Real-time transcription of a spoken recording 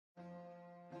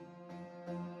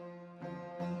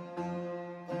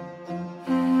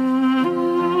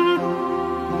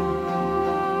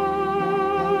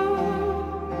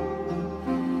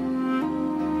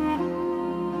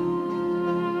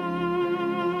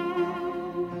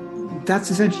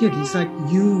That's essentially it. It's like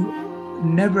you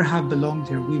never have belonged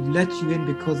here. We've let you in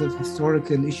because of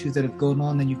historical issues that have gone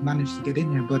on and you've managed to get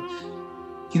in here. But,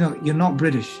 you're not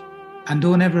British. And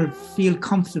don't ever feel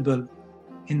comfortable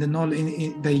in the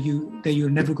knowledge that you're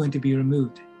never going to be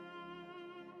removed.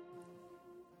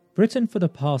 Britain for the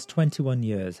past 21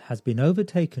 years has been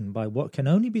overtaken by what can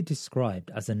only be described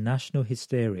as a national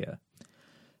hysteria.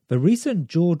 The recent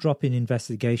jaw-dropping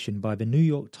investigation by the New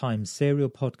York Times serial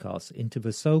podcast into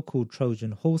the so-called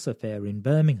Trojan Horse affair in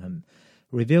Birmingham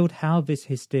revealed how this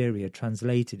hysteria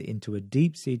translated into a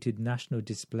deep-seated national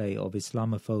display of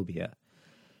Islamophobia.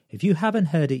 If you haven't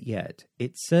heard it yet,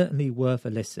 it's certainly worth a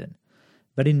listen,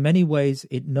 but in many ways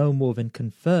it no more than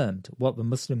confirmed what the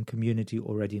Muslim community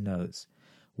already knows.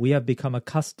 We have become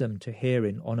accustomed to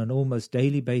hearing on an almost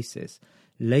daily basis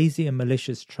lazy and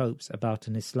malicious tropes about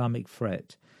an Islamic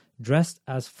threat, dressed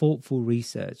as thoughtful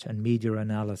research and media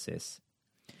analysis.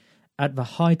 At the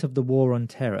height of the war on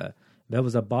terror, there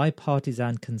was a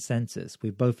bipartisan consensus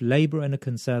with both Labour and a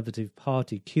Conservative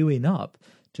Party queuing up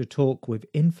to talk with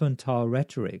infantile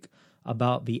rhetoric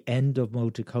about the end of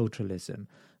multiculturalism,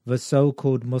 the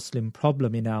so-called Muslim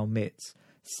problem in our midst,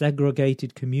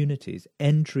 segregated communities,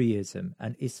 entryism,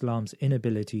 and Islam's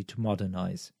inability to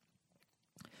modernize.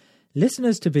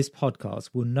 Listeners to this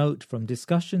podcast will note from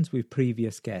discussions with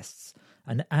previous guests,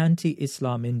 an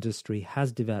anti-Islam industry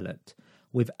has developed,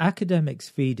 with academics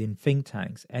feeding think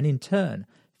tanks and in turn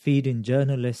feeding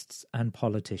journalists and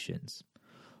politicians,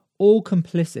 all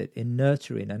complicit in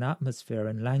nurturing an atmosphere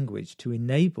and language to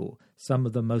enable some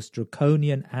of the most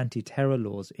draconian anti-terror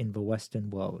laws in the Western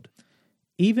world.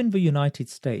 Even the United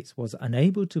States was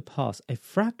unable to pass a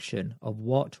fraction of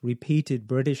what repeated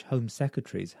British Home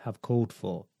Secretaries have called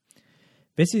for.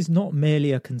 This is not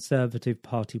merely a Conservative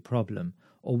Party problem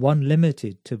or one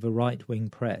limited to the right-wing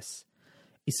press.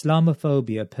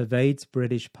 Islamophobia pervades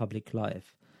British public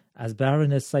life. As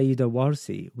Baroness Saida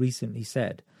Warsi recently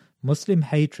said, Muslim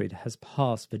hatred has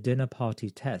passed the dinner party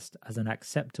test as an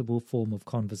acceptable form of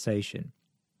conversation.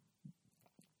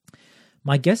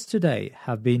 My guests today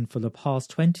have been for the past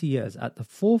 20 years at the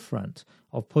forefront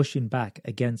of pushing back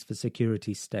against the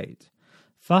security state.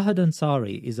 Fahad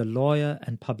Ansari is a lawyer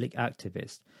and public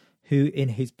activist who in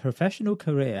his professional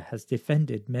career has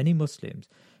defended many Muslims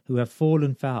who have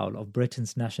fallen foul of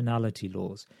Britain's nationality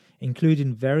laws,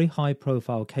 including very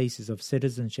high-profile cases of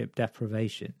citizenship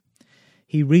deprivation.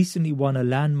 He recently won a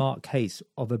landmark case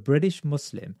of a British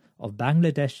Muslim of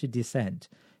Bangladeshi descent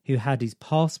who had his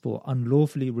passport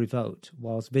unlawfully revoked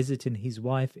whilst visiting his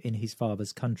wife in his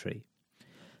father's country.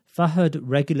 Fahad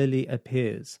regularly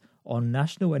appears on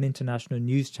national and international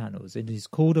news channels and is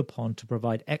called upon to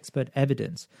provide expert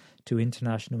evidence to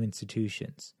international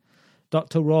institutions.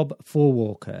 Dr. Rob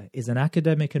Forwalker is an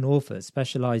academic and author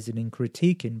specialising in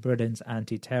critiquing Britain's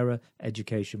anti-terror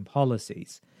education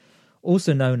policies,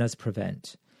 also known as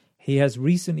Prevent. He has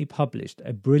recently published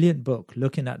a brilliant book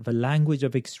looking at the language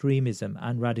of extremism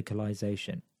and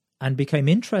radicalisation, and became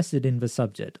interested in the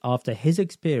subject after his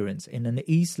experience in an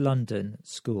East London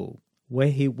school,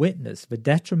 where he witnessed the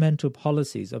detrimental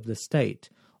policies of the state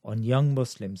on young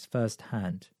Muslims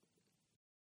firsthand.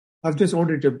 I've just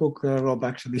ordered your book, Rob,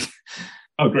 actually.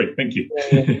 Oh, great. Thank you.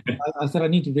 I said I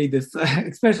need to read this.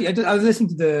 Especially, I was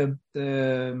listening to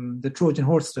the Trojan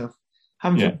Horse stuff.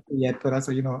 Haven't read it yet, but I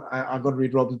said, I've got to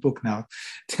read Rob's book now.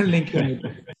 To link in.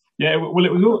 Yeah, well,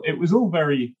 it was all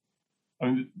very. I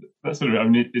mean, that's sort of. I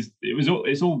mean,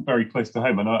 it's all very close to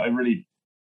home, and I really.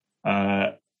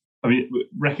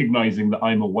 Recognizing that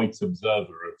I'm a white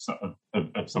observer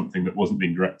of something that wasn't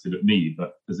being directed at me,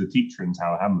 but as a teacher in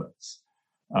Tower Hamlets,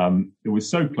 it was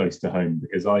so close to home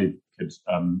because I could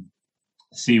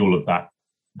see all of that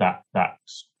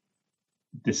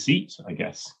deceit, I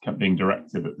guess, kept being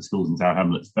directed at the schools in Tower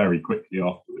Hamlets very quickly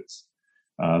afterwards.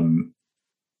 And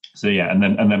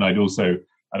then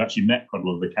I'd actually met quite a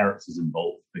lot of the characters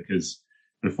involved because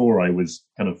before I was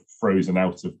kind of frozen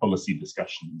out of policy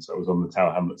discussions. I was on the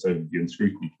Tower Hamlets Overview and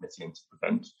Scrutiny Committee into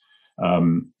Prevent,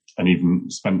 and even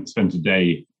spent a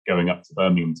day going up to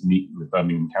Birmingham to meet with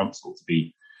Birmingham Council to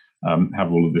be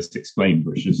have all of this explained,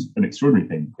 which is an extraordinary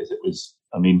thing because it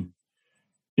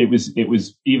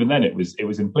was even then it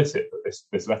was implicit that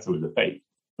this letter was a fake,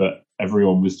 but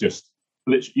everyone was just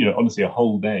literally, honestly, a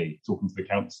whole day talking to the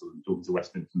council and talking to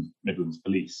West Midlands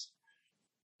Police,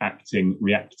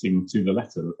 reacting to the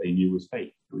letter that they knew was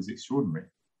fake. It was extraordinary.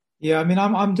 Yeah, I mean,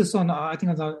 I'm just on. I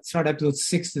think I started episode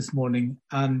 6 this morning,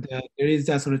 and there is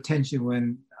that sort of tension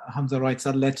when Hamza writes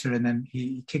that letter and then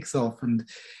he kicks off, and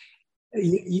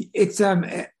it's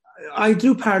I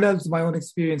drew parallels to my own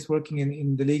experience working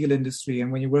in the legal industry,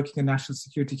 and when you're working in national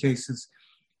security cases,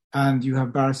 and you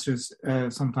have barristers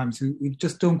sometimes who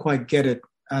just don't quite get it.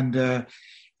 And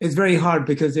it's very hard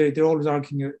because they're always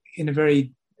arguing in a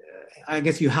very, I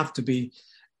guess you have to be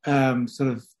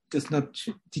sort of just not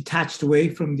detached away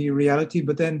from the reality.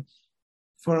 But then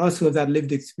for us who have that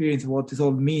lived experience of what this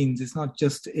all means, it's not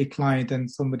just a client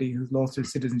and somebody who's lost their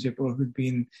citizenship or who's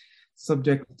been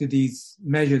subject to these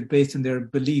measures based on their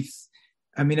beliefs.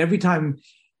 I mean, every time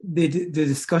the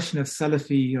discussion of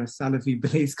Salafi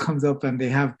beliefs comes up and they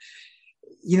have,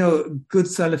 good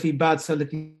Salafi, bad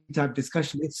Salafi type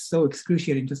discussion, it's so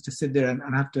excruciating just to sit there and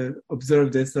have to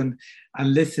observe this and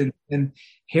listen and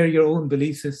hear your own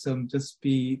belief system just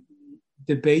be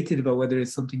debated about whether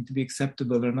it's something to be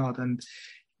acceptable or not. And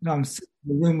I'm sitting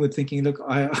in the room with thinking, look,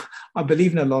 I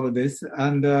believe in a lot of this,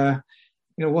 and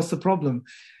what's the problem?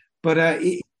 But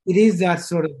it is that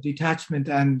sort of detachment,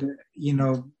 and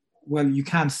well, you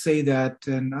can't say that,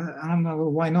 and I'm like, well,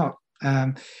 why not?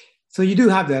 So you do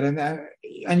have that,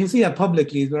 and you see that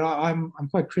publicly. Where I'm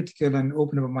quite critical and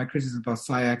open about my criticism about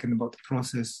SIAC and about the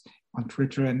process on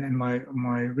Twitter and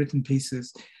my written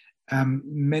pieces.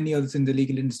 Many others in the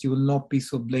legal industry will not be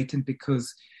so blatant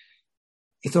because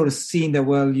it's sort of seen that,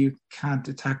 well, you can't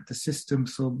attack the system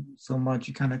so much.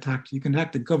 You can attack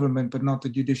the government, but not the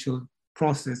judicial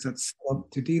process that's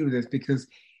to deal with this because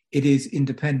it is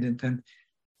independent. And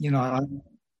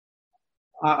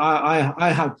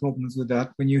I have problems with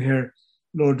that when you hear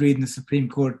Lord Reid in the Supreme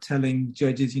Court telling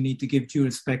judges you need to give due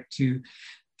respect to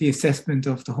the assessment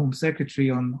of the Home Secretary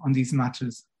on these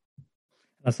matters.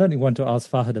 I certainly want to ask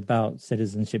Fahad about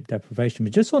citizenship deprivation,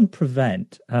 but just on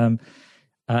PREVENT. Now,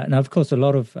 of course, a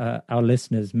lot of our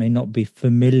listeners may not be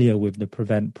familiar with the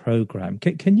PREVENT program.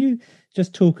 Can you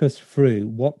just talk us through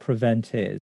what PREVENT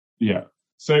is? Yeah.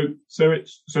 So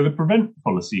the PREVENT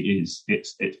policy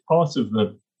it's part of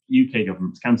the UK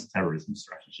government's counter-terrorism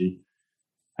strategy,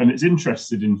 and it's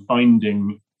interested in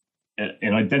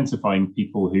in identifying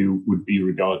people who would be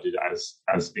regarded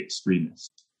as extremists.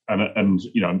 And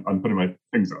I'm putting my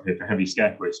things up here for heavy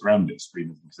scare quotes around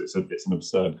extremism because it's an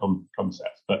absurd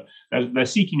concept. But they're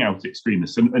seeking out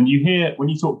extremists, and you hear when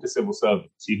you talk to civil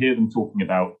servants, you hear them talking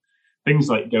about things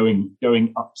like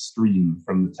going upstream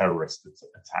from the terrorist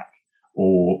attack,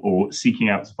 or seeking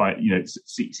out to fight,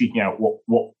 seeking out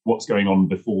what's going on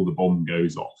before the bomb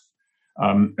goes off.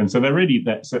 And so they're really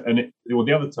that. So,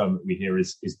 the other term that we hear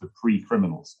is the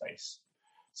pre-criminal space.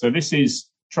 So this is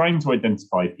trying to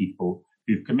identify people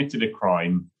who've committed a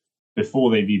crime before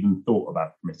they've even thought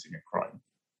about committing a crime.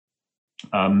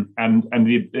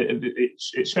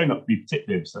 It's shown up to be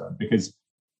particularly absurd because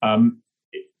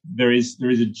there is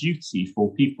a duty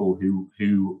for people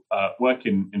who work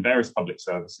in various public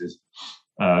services,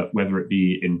 whether it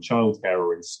be in childcare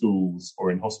or in schools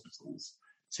or in hospitals,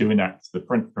 to enact the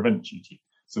PREVENT duty.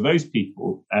 So those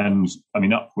people, and I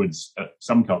mean upwards,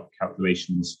 some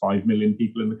calculations, 5 million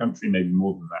people in the country, maybe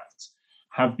more than that,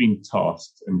 have been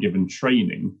tasked and given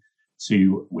training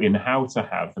in how to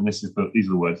have, and these are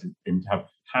the words,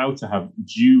 how to have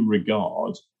due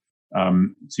regard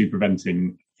to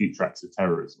preventing future acts of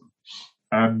terrorism.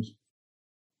 And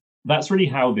that's really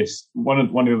how this, one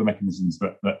of the other mechanisms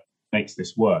that makes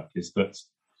this work is that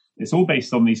it's all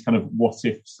based on these kind of what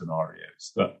if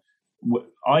scenarios that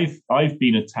I've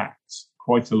been attacked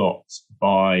quite a lot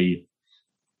by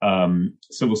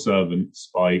civil servants,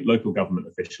 by local government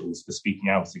officials for speaking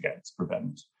out against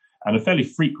PREVENT. And a fairly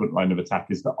frequent line of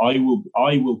attack is that I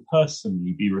will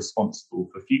personally be responsible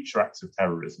for future acts of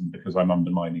terrorism because I'm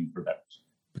undermining PREVENT.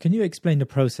 Can you explain the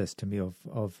process to me of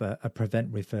a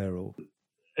PREVENT referral?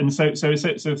 And so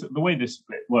the way this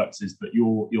works is that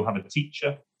you'll have a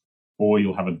teacher, or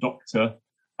you'll have a doctor,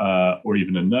 or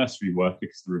even a nursery worker,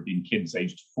 because there have been kids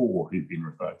aged 4 who've been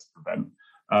referred to PREVENT,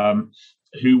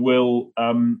 who will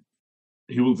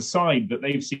decide that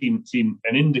they've seen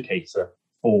an indicator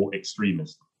for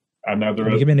extremism. And now there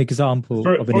are. Give me an example.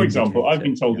 For example, I've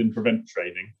been told in PREVENT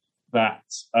training that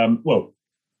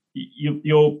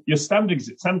your standard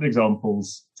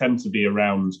examples tend to be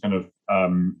around kind of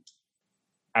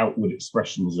outward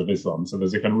expressions of Islam. So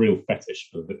there's a kind of real fetish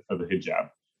for the hijab,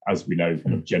 as we know,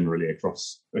 kind of generally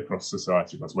across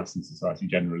society, across Western society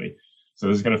generally. So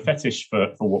there's a kind of fetish for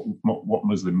what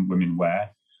Muslim women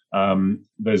wear.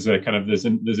 There's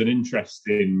an interest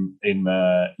in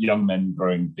young men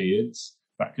growing beards.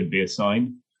 That could be a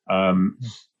sign. Going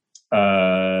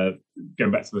back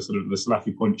to the sort of the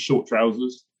Salafi point, short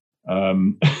trousers. I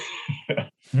mean,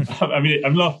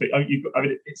 I'm laughing.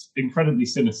 It's incredibly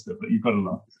sinister, but you've got to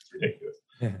laugh. It's ridiculous.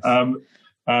 Yes.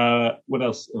 What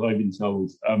else have I been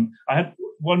told? I had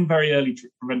one very early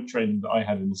PREVENT training that I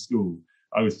had in the school.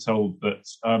 I was told that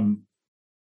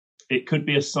it could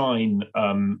be a sign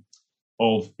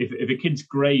of if a kid's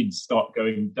grades start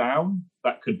going down,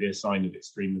 that could be a sign of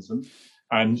extremism.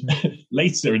 And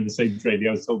later in the same training,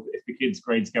 I was told that if the kids'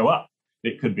 grades go up,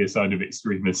 it could be a sign of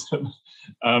extremism.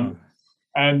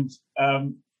 And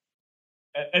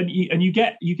you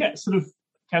get sort of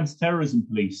counter-terrorism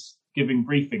police giving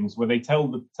briefings where they tell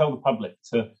the public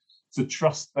to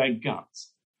trust their gut.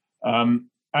 And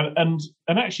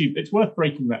actually, it's worth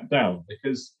breaking that down,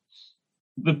 because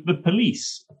the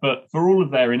police, but for all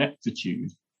of their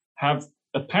ineptitude, have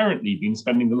apparently been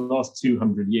spending the last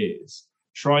 200 years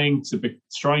trying to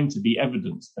be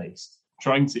evidence-based,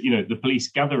 trying to, the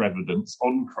police gather evidence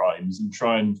on crimes and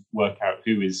try and work out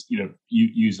who is,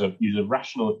 use a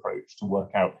rational approach to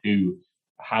work out who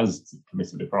has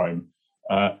committed a crime.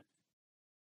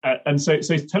 And so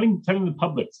telling the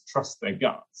public to trust their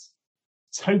guts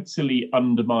totally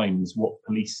undermines what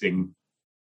policing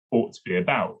ought to be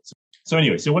about. So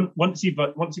anyway, once you've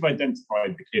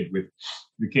identified the kid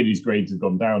whose grades have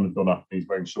gone down, have gone up, and he's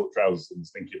wearing short trousers and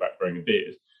is thinking about growing a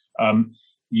beard,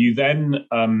 you then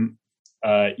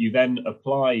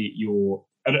apply your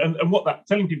and what that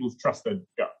telling people to trust their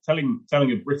gut, telling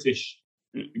a British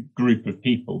group of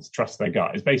people to trust their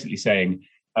gut is basically saying,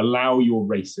 allow your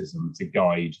racism to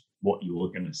guide what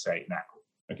you're going to say now.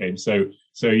 Okay, so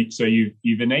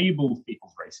you've enabled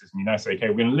people's racism. You now say, okay,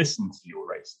 we're going to listen to your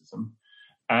racism,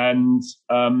 and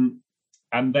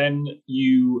then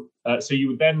you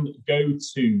would then go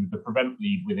to the prevent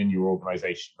lead within your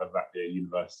organisation, whether that be a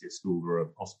university, a school, or a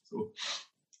hospital,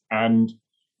 and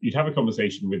you'd have a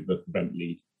conversation with the prevent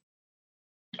lead,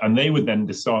 and they would then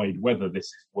decide whether this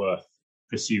is worth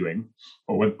pursuing,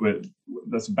 or whether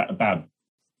that's a bad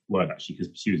word actually, because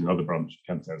pursue is another branch of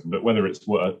counterterrorism, but whether it's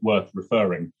worth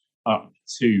referring up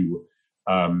to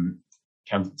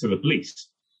the police.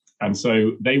 And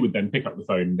so they would then pick up the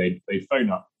phone, they'd phone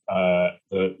up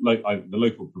the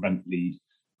local prevent lead,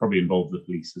 probably involve the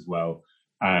police as well.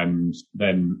 And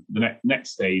then the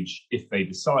next stage, if they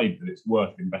decide that it's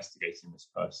worth investigating this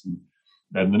person,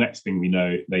 then the next thing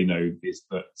they know is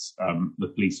that the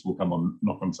police will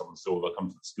knock on someone's door, they'll come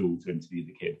to the school to interview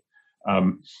the kid.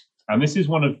 And this is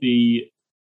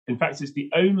in fact, it's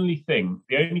the only time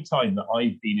that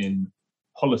I've been in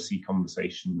policy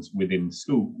conversations within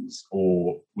schools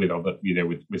or with other,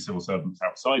 with civil servants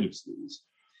outside of schools,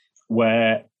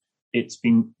 where it's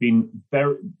been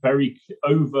very, very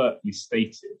overtly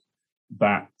stated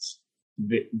that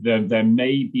there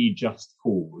may be just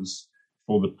cause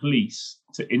for the police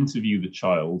to interview the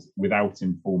child without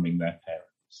informing their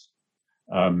parents.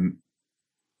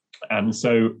 And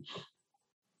so,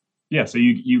 yeah, so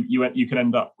you can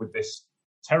end up with this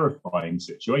terrifying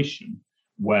situation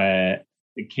where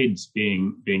the kid's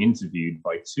being interviewed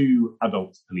by two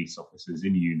adult police officers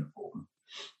in uniform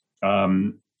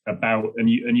and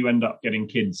you end up getting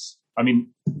kids. I mean,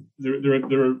 there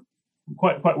are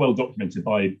quite well documented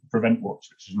by Prevent Watch,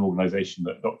 which is an organisation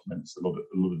that documents a lot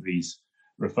of these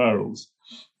referrals.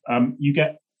 You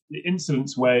get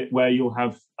incidents where you'll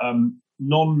have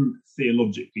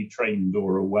non-theologically trained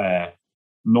or aware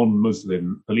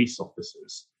non-Muslim police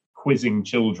officers quizzing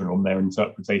children on their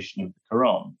interpretation of the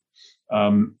Quran.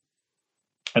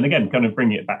 And again, kind of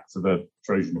bringing it back to the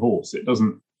Trojan horse, it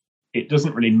doesn't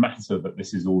really matter that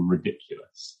this is all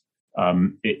ridiculous.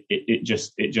 It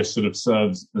just sort of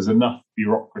serves. There's enough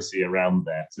bureaucracy around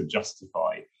there to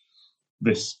justify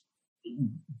this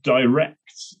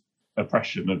direct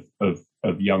oppression of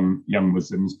young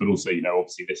Muslims, but also,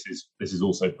 obviously this is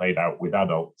also played out with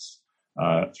adults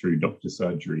through doctor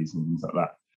surgeries and things like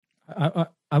that.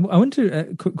 I want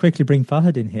to quickly bring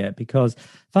Fahad in here, because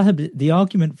Fahad, the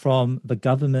argument from the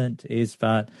government is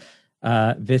that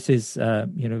this is,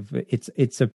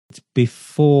 it's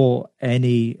before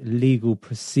any legal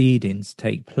proceedings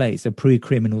take place, a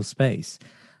pre-criminal space.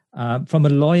 From a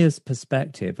lawyer's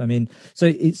perspective, I mean, so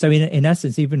in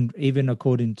essence, even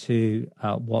according to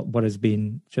what has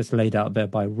been just laid out there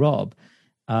by Rob,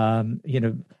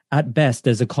 at best,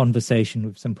 there's a conversation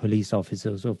with some police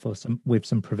officers or with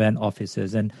some prevent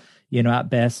officers, and at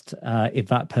best, if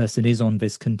that person is on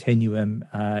this continuum,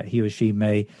 he or she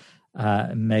may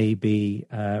be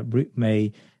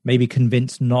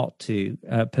convinced not to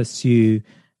pursue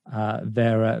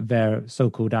their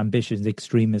so-called ambitions,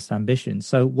 extremist ambitions.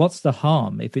 So, what's the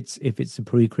harm if it's a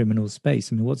pre-criminal space?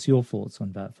 I mean, what's your thoughts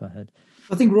on that, Fahad?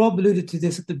 I think Rob alluded to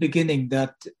this at the beginning,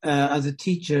 that as a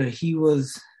teacher, he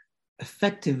was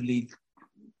effectively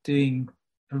doing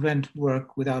prevent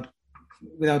work without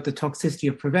the toxicity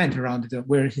of prevent around it,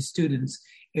 where his students,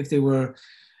 if they were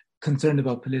concerned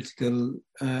about political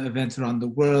events around the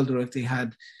world, or if they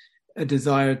had a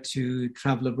desire to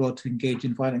travel abroad to engage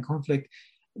in violent conflict,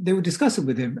 they would discuss it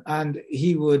with him, and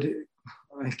he would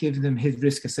give them his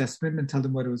risk assessment and tell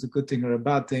them whether it was a good thing or a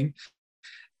bad thing.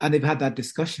 And they've had that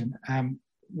discussion.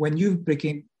 When you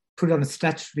put on a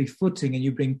statutory footing and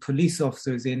you bring police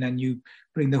officers in and you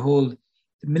bring the whole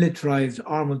militarized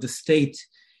arm of the state,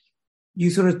 you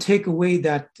sort of take away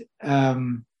that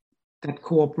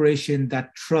cooperation,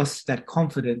 that trust, that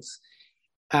confidence,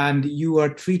 and you are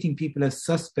treating people as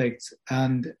suspects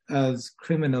and as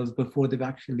criminals before they've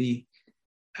actually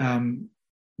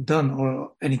done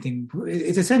or anything.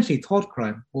 It's essentially thought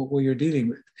crime, what you're dealing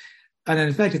with. And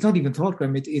in fact, it's not even thought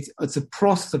crime. It's a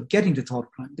process of getting to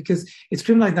thought crime, because it's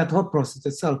criminalizing that thought process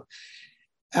itself.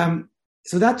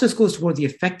 So that just goes towards the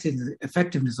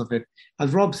effectiveness of it.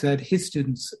 As Rob said, his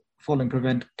students following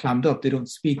Prevent clammed up. They don't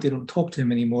speak, they don't talk to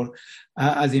him anymore,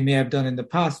 as he may have done in the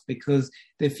past, because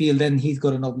they feel then he's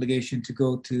got an obligation to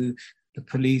go to the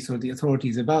police or the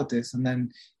authorities about this, and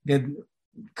then get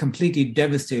completely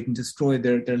devastate and destroy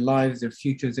their lives, their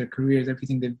futures, their careers,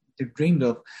 everything they've dreamed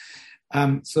of.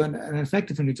 So an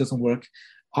effectiveness doesn't work.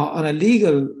 On a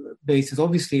legal basis,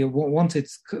 obviously, once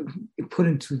it's put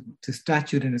into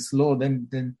statute and it's law,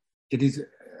 then it is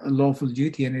a lawful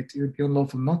duty, and it would be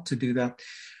unlawful not to do that.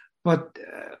 But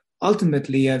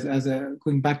ultimately, as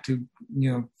going back to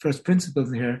first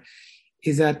principles here,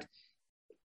 is that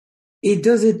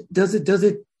does it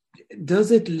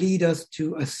lead us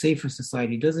to a safer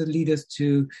society? Does it lead us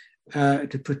to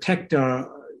protect our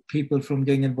people from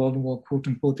getting involved in more quote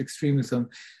unquote extremism?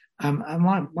 And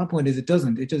my point is, it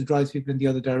doesn't. It just drives people in the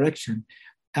other direction.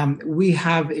 We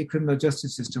have a criminal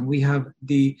justice system. We have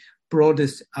the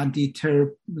broadest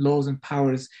anti-terror laws and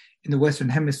powers in the Western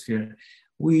Hemisphere.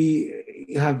 We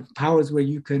have powers where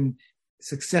you can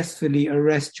successfully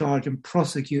arrest, charge, and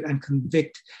prosecute and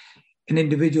convict an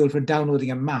individual for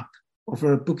downloading a map or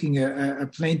for booking a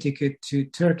plane ticket to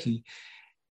Turkey.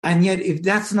 And yet, if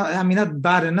that's not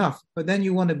bad enough, but then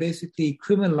you want to basically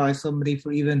criminalize somebody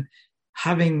for even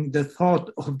having the thought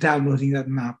of downloading that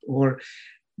map or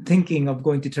thinking of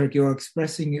going to Turkey or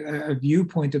expressing a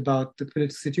viewpoint about the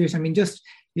political situation. I mean, just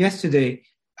yesterday,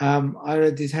 I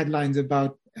read these headlines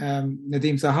about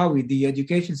Nadhim Zahawi, the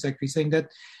education secretary, saying that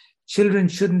children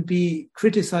shouldn't be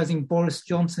criticizing Boris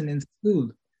Johnson in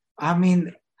school. I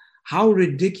mean, how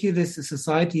ridiculous a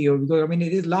society are we going? I mean,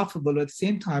 it is laughable. At the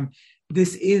same time,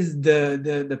 this is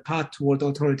the path towards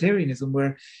authoritarianism,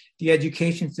 where the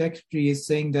education secretary is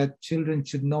saying that children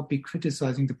should not be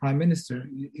criticizing the prime minister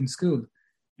in school.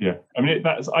 Yeah, I mean,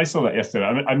 I saw that yesterday.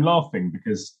 I mean, I'm laughing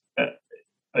because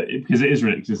it is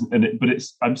ridiculous, but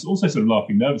I'm also sort of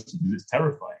laughing nervously because it's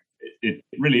terrifying. It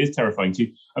really is terrifying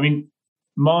too. I mean,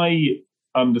 my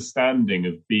understanding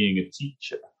of being a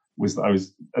teacher was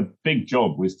that a big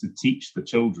job was to teach the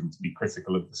children to be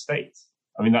critical of the state.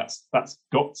 I mean, that's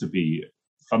got to be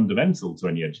fundamental to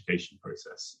any education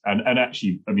process. And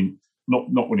actually, I mean,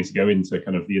 not wanting to go into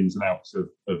kind of the ins and outs of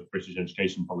British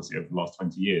education policy over the last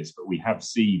 20 years, but we have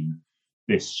seen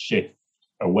this shift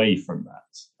away from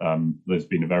that. There's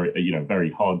been a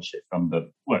very hard shift under,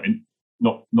 well,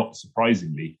 not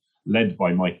surprisingly, led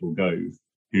by Michael Gove,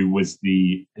 who was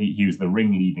the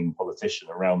ringleading politician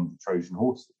around the Trojan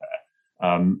horse affair.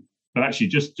 But actually,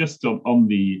 just on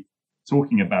the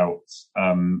talking about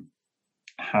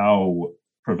how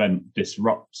Prevent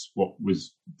disrupts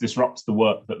the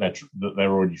work that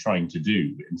they're already trying to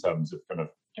do in terms of kind of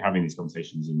having these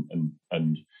conversations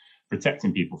and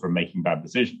protecting people from making bad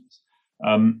decisions.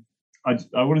 I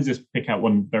want to just pick out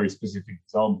one very specific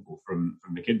example from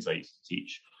the kids I used to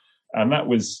teach, and that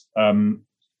was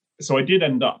so I did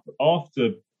end up,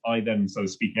 after I then started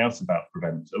speaking out about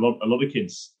Prevent, a lot of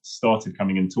kids started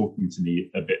coming and talking to me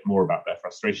a bit more about their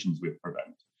frustrations with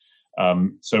Prevent.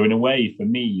 So in a way, for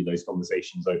me, those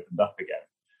conversations opened up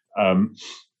again.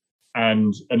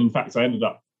 And in fact, I ended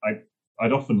up, I'd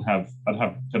have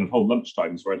kind of whole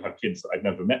lunchtimes where I'd have kids that I'd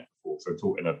never met before. So I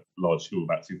taught in a large school,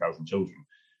 about 2,000 children,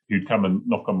 who'd come and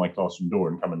knock on my classroom door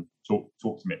and come and talk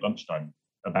to me at lunchtime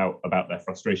about their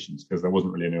frustrations, because there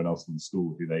wasn't really anyone else in the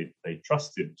school who they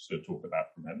trusted to talk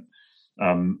about Prevent.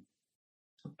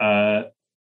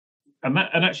 And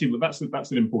actually, that's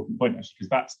an important point, actually, because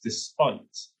that's despite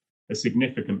a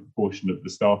significant proportion of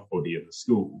the staff body of the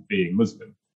school being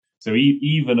Muslim. So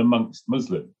even amongst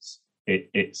Muslims,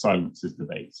 it silences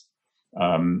debate.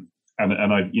 And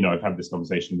I've had this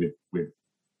conversation with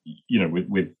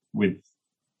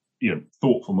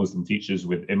thoughtful Muslim teachers,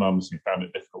 with imams who found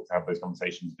it difficult to have those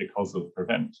conversations because of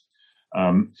Prevent.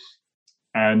 So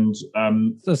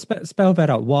spell that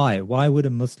out. Why would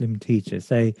a Muslim teacher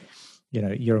say,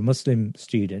 you're a Muslim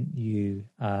student, you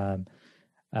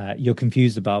you're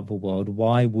confused about the world.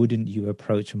 Why wouldn't you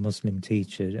approach a Muslim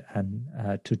teacher and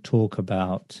to talk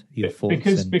about your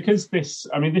thoughts? Because this,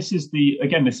 I mean, this is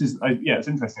it's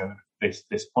interesting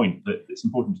this point that it's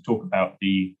important to talk about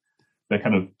the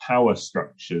kind of power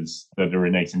structures that are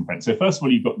innate in parents. So first of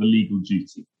all, you've got the legal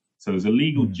duty. So there's a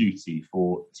legal duty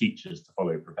for teachers to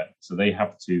follow Prevent. So they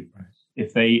have to,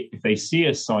 if they see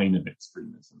a sign of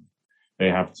extremism, they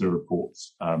have to report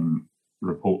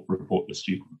the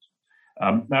student.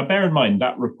 Now, bear in mind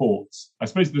that report. I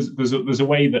suppose there's a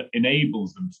way that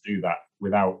enables them to do that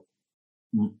without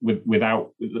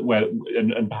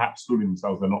and perhaps fooling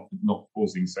themselves, they're not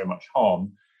causing so much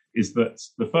harm. Is that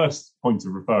the first point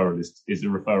of referral is a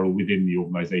referral within the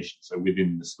organisation, so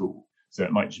within the school. So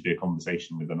it might just be a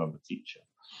conversation with another teacher.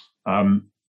 But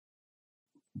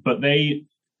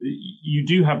you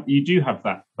do have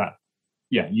that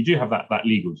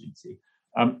legal duty.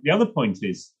 The other point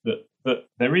is that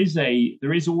there is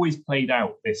always played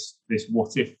out this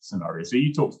what if scenario. So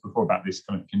you talked before about this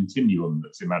kind of continuum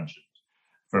that's imagined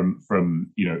from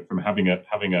having a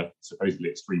supposedly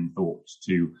extreme thought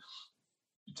to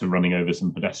running over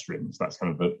some pedestrians. That's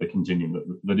kind of the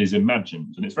continuum that is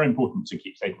imagined, and it's very important to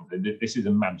keep saying that this is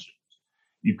imagined.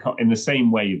 You can't, in the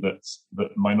same way that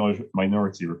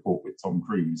Minority Report with Tom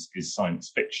Cruise is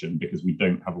science fiction because we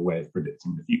don't have a way of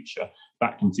predicting the future.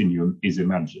 That continuum is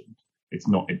imagined. It's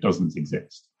not. It doesn't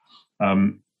exist.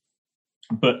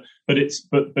 But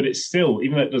it's still,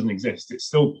 even though it doesn't exist, it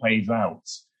still plays out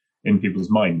in people's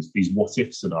minds, these what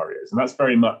if scenarios, and that's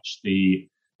very much the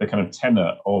kind of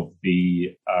tenor of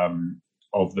the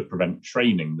Prevent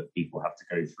training that people have to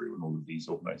go through in all of these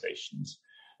organisations.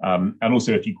 And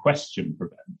also, if you question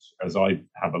Prevent, as I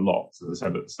have a lot, as I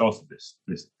said at the start of this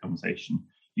conversation,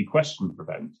 you question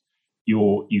Prevent,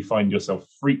 you find yourself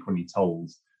frequently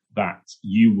told that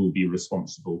you will be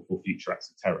responsible for future acts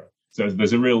of terror. So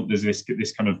there's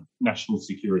this kind of national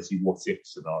security what if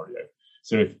scenario.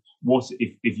 So if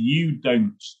you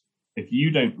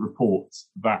don't report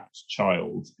that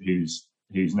child who's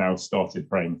now started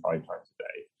praying 5 times a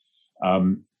day,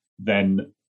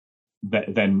 then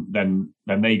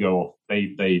they go off,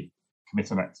 they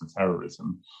commit an act of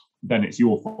terrorism, then it's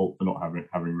your fault for not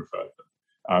having referred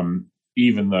them,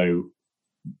 even though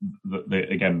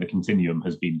the continuum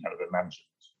has been kind of imagined,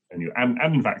 and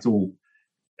in fact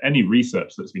any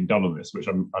research that's been done on this, which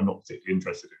I'm not particularly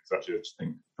interested in, because actually I just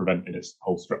think Prevent in its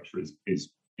whole structure is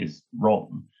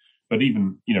wrong. But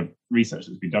even research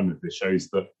that's been done with this shows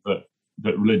that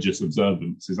religious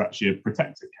observance is actually a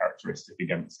protective characteristic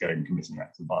against going and committing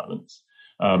acts of violence,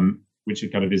 which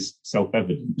kind of is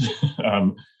self-evident.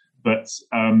 But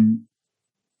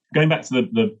going back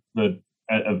to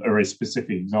a very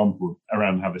specific example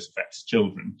around how this affects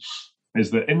children, is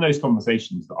that in those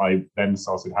conversations that I then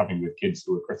started having with kids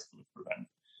who were critical of Prevent,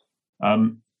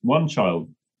 one child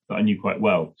that I knew quite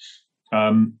well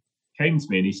came to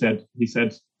me and he said,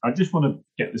 I just want to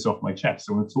get this off my chest.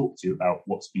 I want to talk to you about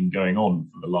what's been going on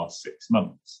for the last 6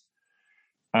 months.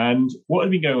 And what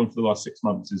had been going on for the last 6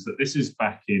 months is that this is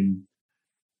back in,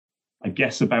 I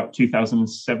guess, about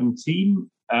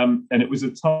 2017. And it was a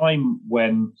time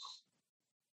when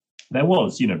there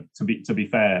was, to be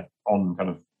fair, on kind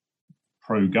of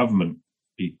pro-government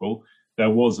people, there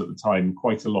was at the time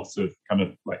quite a lot of kind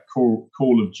of like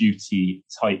Call of Duty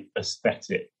type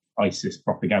aesthetic ISIS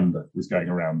propaganda was going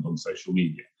around on social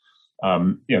media.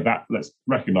 That, let's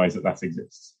recognise that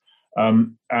exists.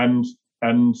 And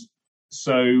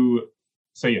so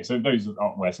those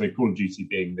aren't aware. So Call of Duty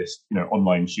being this,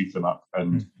 online shoot 'em up,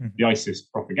 and the ISIS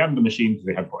propaganda machine, because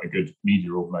they had quite a good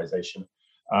media organisation,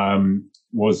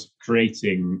 was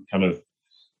creating kind of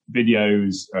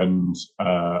videos and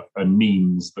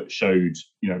memes that showed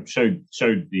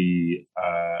the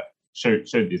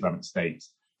Islamic State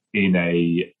in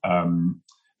a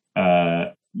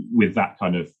with that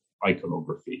kind of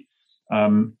iconography,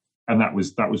 and that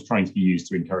was trying to be used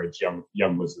to encourage young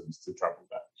Muslims to travel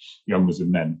there, young Muslim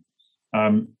men.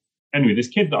 Anyway, this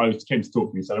kid that came to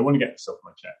talk to me said, I want to get this off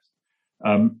my chest.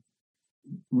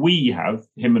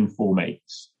 Him and 4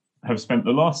 mates have spent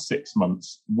the last 6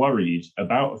 months worried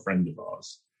about a friend of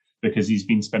ours because he's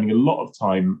been spending a lot of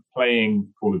time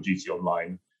playing Call of Duty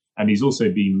online, and he's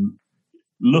also been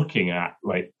looking at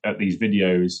these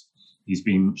videos. He's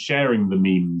been sharing the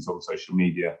memes on social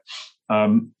media.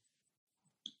 But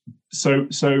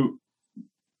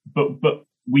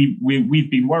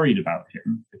we've been worried about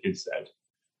him, the kid said,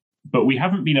 but we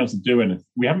haven't been able to do anything.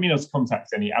 We haven't been able to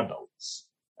contact any adults.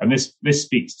 And this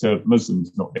speaks to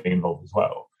Muslims not being involved as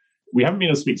well. We haven't been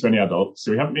able to speak to any adults,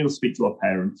 so we haven't been able to speak to our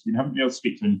parents, we haven't been able to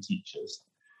speak to any teachers.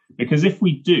 Because if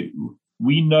we do,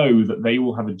 we know that they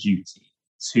will have a duty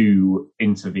to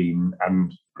intervene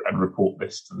and report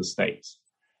this to the state,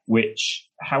 which,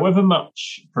 however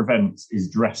much Prevent is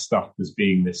dressed up as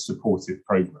being this supportive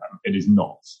programme, it is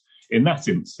not. In that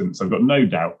instance, I've got no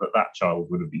doubt that child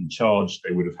would have been charged.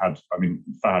 They would have had,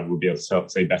 Fahad would be able to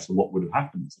say better what would have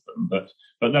happened to them, but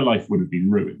their life would have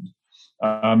been ruined.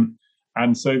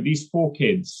 And so these 4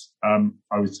 kids,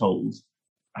 I was told,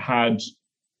 had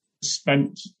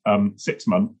spent 6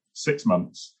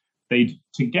 months. They'd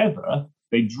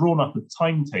drawn up a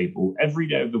timetable every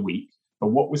day of the week for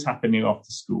what was happening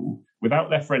after school, without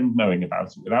their friend knowing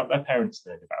about it, without their parents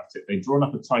knowing about it. They'd drawn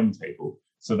up a timetable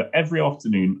so that every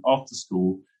afternoon after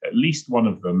school, at least one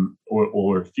of them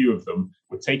or a few of them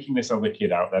were taking this other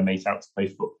kid out, their mate out to play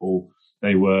football.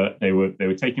 They were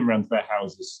taking him around to their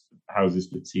houses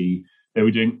for tea. They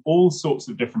were doing all sorts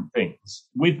of different things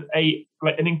with an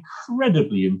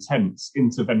incredibly intense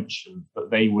intervention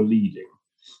that they were leading,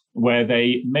 where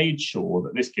they made sure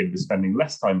that this kid was spending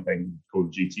less time playing Call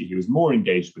of Duty. He was more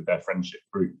engaged with their friendship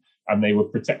group, and they were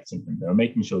protecting him. They were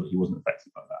making sure that he wasn't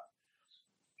affected by that.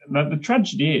 Now, the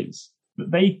tragedy is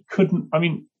that they couldn't,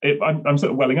 I'm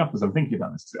sort of welling up as I'm thinking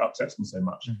about this because it upsets me so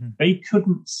much. Mm-hmm. They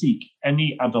couldn't seek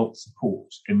any adult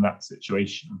support in that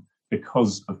situation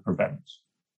because of Prevent.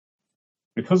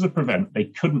 Because of Prevent, they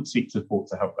couldn't seek support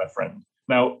to help their friend.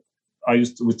 Now, I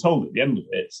was told at the end of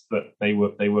it that they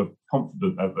were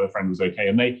confident that their friend was okay,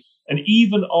 and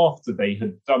even after they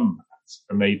had done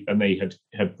that, and they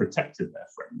had protected their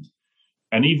friend,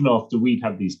 and even after we'd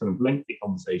had these kind of lengthy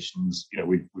conversations,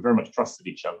 we very much trusted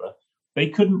each other. They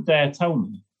couldn't dare tell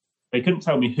me. They couldn't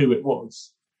tell me who it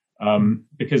was,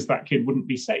 because that kid wouldn't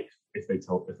be safe if they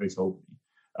told me.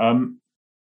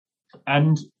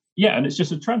 And it's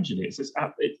just a tragedy. It's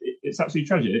absolutely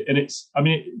tragic, and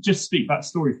that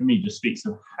story for me just speaks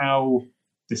of how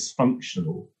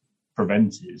dysfunctional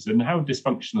Prevent is, and how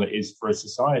dysfunctional it is for a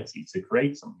society to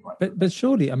create something like that. But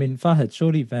surely, Fahad,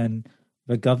 surely then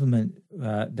the government,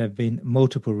 there have been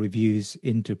multiple reviews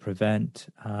into Prevent.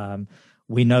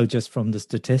 We know just from the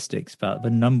statistics about the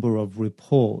number of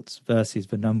reports versus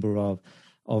the number of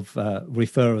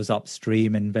referrals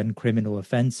upstream and then criminal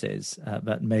offences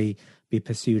that may be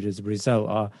pursued as a result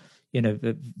are,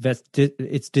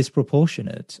 it's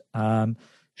disproportionate.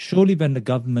 Surely then the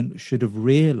government would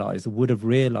have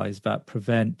realised that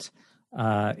Prevent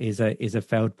is a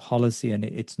failed policy and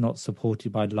it's not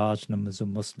supported by large numbers of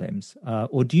Muslims.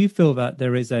 Or do you feel that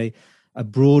there is a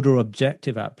broader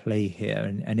objective at play here,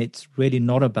 and it's really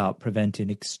not about preventing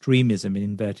extremism in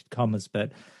inverted commas,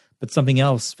 but something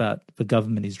else that the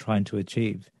government is trying to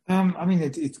achieve?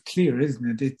 It's clear,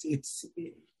 isn't it? It's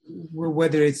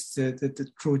whether it's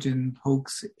the Trojan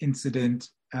hoax incident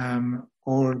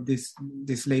or this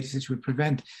latest issue with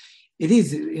Prevent, it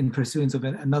is in pursuance of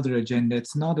another agenda.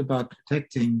 It's not about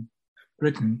protecting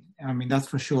Britain. That's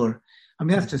for sure.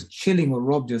 That's just chilling what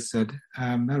Rob just said.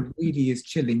 That really is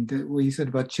chilling. What you said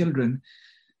about children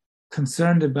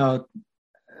concerned about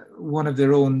one of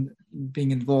their own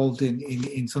being involved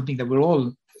in something that we're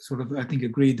all sort of, I think,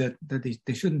 agreed that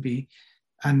they shouldn't be,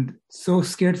 and so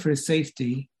scared for his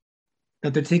safety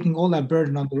that they're taking all that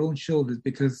burden on their own shoulders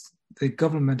because the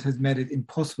government has made it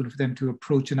impossible for them to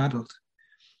approach an adult.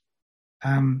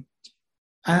 And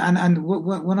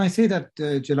when I say that,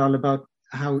 Jalal, about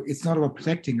how it's not about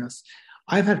protecting us,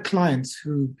 I've had clients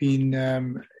who've been,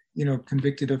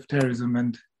 convicted of terrorism,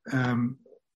 and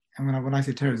when I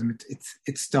say terrorism,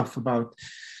 it's stuff about,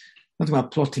 not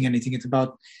about plotting anything. It's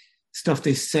about stuff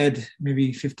they said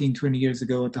maybe 15, 20 years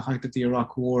ago at the height of the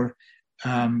Iraq War,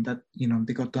 that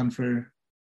they got done for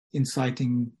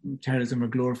inciting terrorism or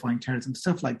glorifying terrorism,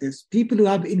 stuff like this. People who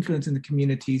have influence in the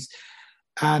communities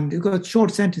and who got short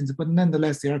sentences, but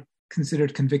nonetheless they are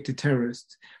considered convicted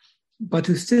terrorists, but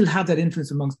who still have that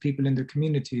influence amongst people in their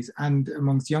communities and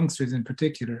amongst youngsters in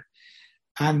particular.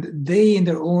 And they, in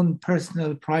their own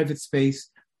personal, private space,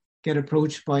 get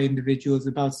approached by individuals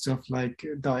about stuff like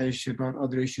Daesh, about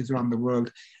other issues around the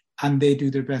world, and they do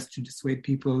their best to dissuade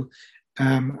people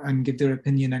and give their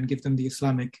opinion and give them the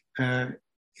Islamic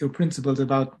principles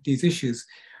about these issues.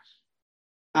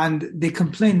 And they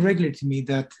complain regularly to me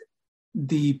that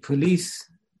the police,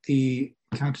 the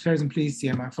counterterrorism police, the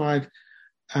MI5,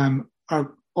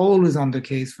 are always on the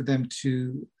case for them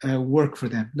to work for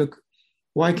them. Look,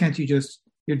 why can't you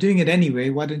you're doing it anyway,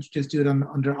 why don't you just do it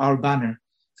under our banner?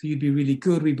 So you'd be really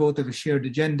good. We both have a shared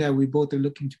agenda. We both are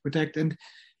looking to protect. And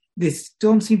they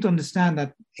don't seem to understand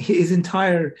that his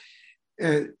entire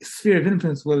sphere of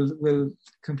influence will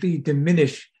completely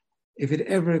diminish if it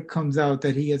ever comes out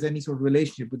that he has any sort of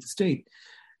relationship with the state.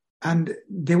 And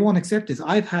they won't accept this.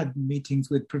 I've had meetings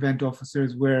with Prevent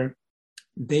officers where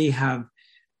they have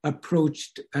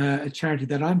approached a charity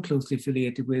that I'm closely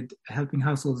affiliated with, helping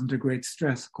households under great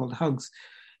stress, called Hugs.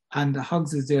 And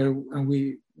Hugs is there, and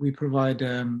we provide.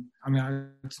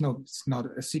 It's not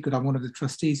a secret. I'm one of the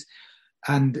trustees,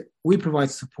 and we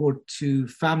provide support to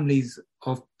families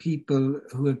of people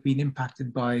who have been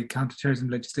impacted by counterterrorism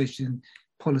legislation,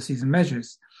 policies, and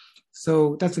measures.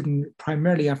 So that's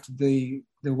primarily after the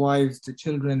wives, the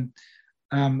children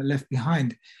left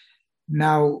behind.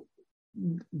 Now,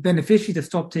 beneficiaries have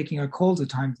stopped taking our calls at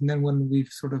times, and then when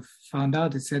we've sort of found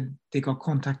out, they said they got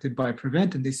contacted by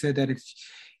Prevent, and they said that if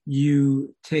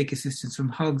you take assistance from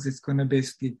Hugs, it's going to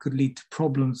could lead to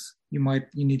problems. You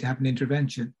need to have an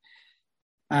intervention,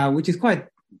 which is quite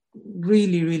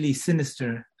really, really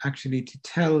sinister, actually, to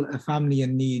tell a family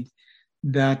in need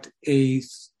that a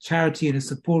charity and a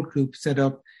support group set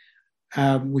up,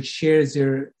 which shares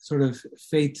their sort of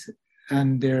faith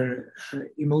and their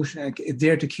emotion,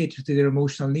 there to cater to their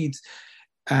emotional needs,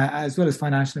 as well as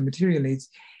financial and material needs,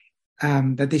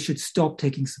 that they should stop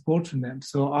taking support from them.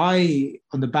 So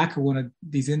on the back of one of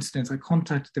these incidents, I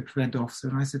contacted the Prevent officer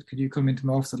and I said, could you come into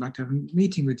my office? I'd like to have a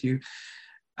meeting with you.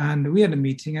 And we had a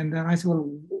meeting, and then I said, well,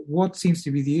 what seems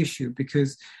to be the issue?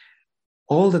 Because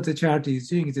all that the charity is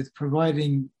doing is it's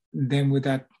providing them with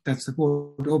that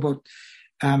support.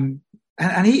 And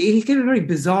he gave a very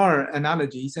bizarre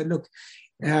analogy. He said, look,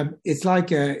 it's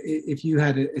like if you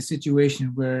had a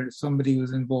situation where somebody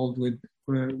was involved with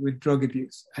drug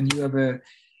abuse, and you have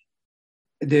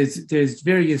there's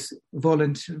various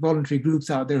voluntary groups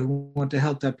out there who want to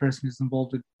help that person who's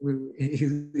involved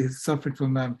who's suffered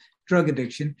from drug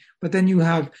addiction. But then you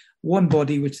have one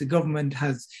body which the government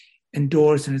has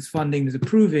endorsed and is funding, is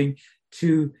approving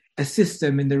to assist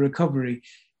them in their recovery.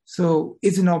 So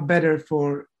is it not better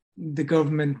for the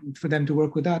government for them to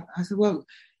work with that? I said, well,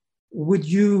 would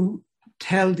you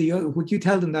tell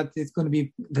them that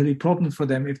there'll be problems for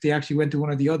them if they actually went to one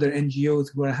of the other NGOs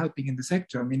who are helping in the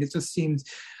sector? I mean, it just seems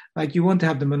like you want to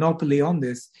have the monopoly on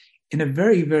this in a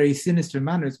very, very sinister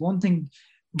manner. It's one thing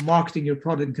marketing your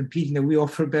product and competing that we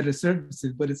offer better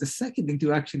services, but it's a second thing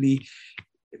to actually,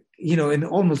 in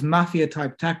almost mafia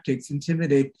type tactics,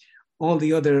 intimidate all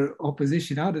the other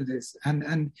opposition out of this.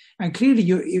 And clearly,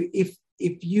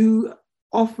 if you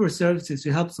offer services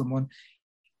to help someone,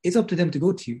 it's up to them to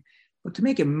go to you. But to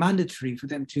make it mandatory for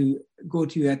them to go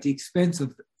to you at the expense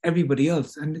of everybody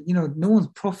else, and no one's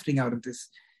profiting out of this.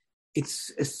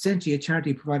 It's essentially a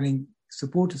charity providing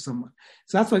support to someone.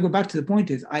 So that's why I go back to the point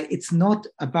is, it's not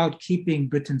about keeping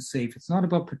Britain safe. It's not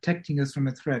about protecting us from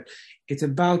a threat. It's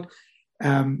about,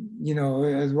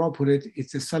 as Rob put it,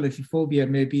 it's a Salafi phobia.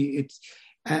 Maybe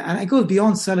and it goes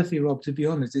beyond Salafi, Rob, to be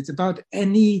honest. It's about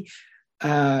any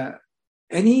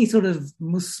sort of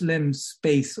Muslim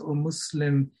space or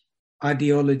Muslim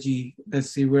ideology, let's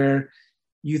see, where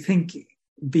you think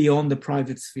beyond the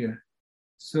private sphere.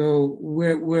 So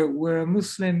where a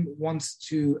Muslim wants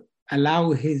to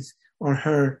allow his or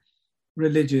her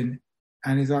religion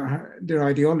and their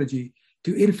ideology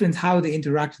to influence how they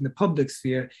interact in the public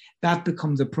sphere, that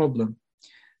becomes a problem.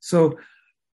 So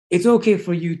it's okay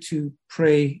for you to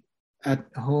pray at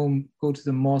home, go to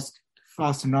the mosque,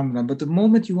 fast in Ramadan, but the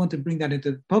moment you want to bring that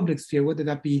into the public sphere, whether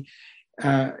that be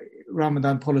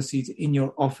Ramadan policies in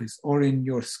your office or in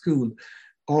your school,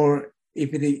 or if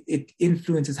it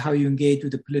influences how you engage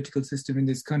with the political system in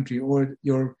this country, or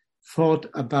your thought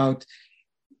about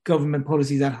government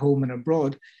policies at home and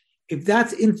abroad, if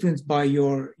that's influenced by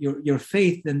your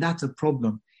faith, then that's a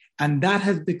problem. And that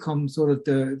has become sort of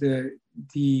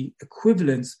the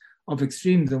equivalence of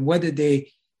extremism, whether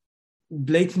they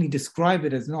blatantly describe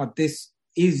it as not. This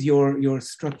is your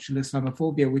structural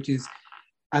Islamophobia, which is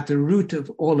at the root of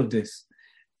all of this.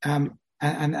 And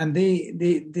they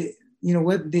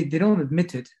don't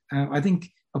admit it. I think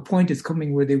a point is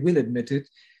coming where they will admit it,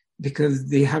 because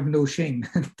they have no shame.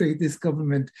 This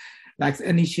government lacks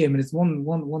any shame, and it's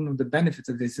one of the benefits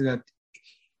of this is that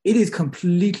it is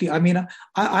completely. I mean,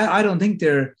 I don't think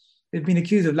they've been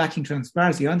accused of lacking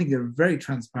transparency. I think they're very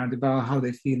transparent about how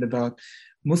they feel about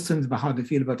Muslims, about how they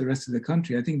feel about the rest of the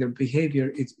country. I think their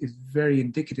behaviour is very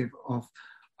indicative of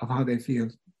how they feel.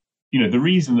 The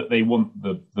reason that they want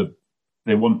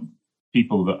they want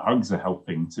people that Hugs are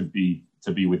helping to be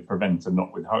with Prevent and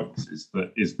not with Hugs is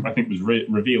I think was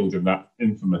revealed in that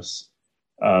infamous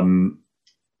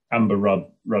Amber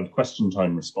Rudd question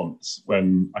time response,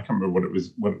 when I can't remember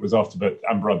what it was after, but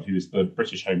Amber Rudd, who was the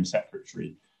British Home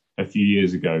Secretary a few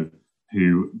years ago,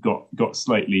 who got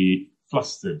slightly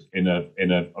flustered in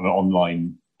an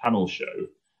online panel show,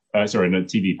 in a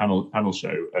TV panel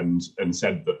show, and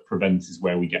said that Prevent is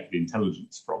where we get the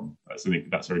intelligence from. So I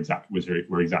think that's her exact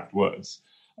words.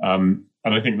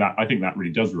 I think that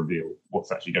really does reveal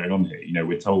what's actually going on here. You know,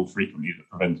 we're told frequently that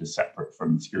Prevent is separate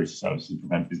from security services.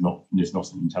 Prevent is not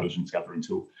an intelligence gathering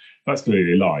tool. That's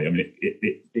clearly a lie. I mean,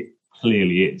 it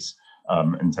clearly is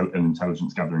an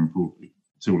intelligence gathering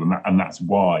tool, and that's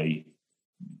why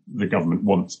the government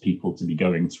wants people to be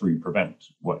going through Prevent.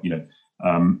 But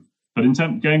in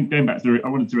terms going back through, I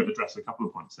wanted to address a couple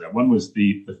of points there. One was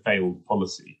the failed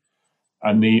policy,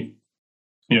 and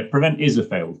Prevent is a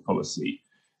failed policy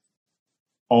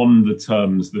on the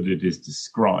terms that it is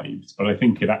described, but I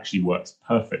think it actually works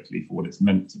perfectly for what it's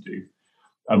meant to do.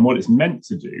 And what it's meant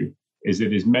to do is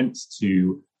it's meant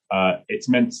to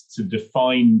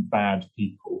define bad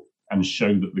people and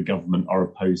show that the government are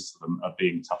opposed to them, are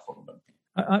being tough on them.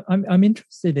 I'm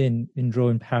interested in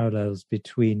drawing parallels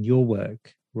between your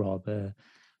work, Rob,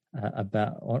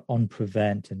 about on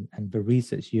Prevent and the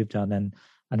research you've done,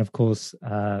 and of course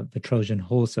the Trojan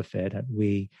Horse affair that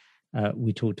we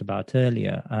talked about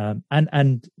earlier,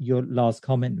 and your last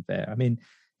comment there. I mean,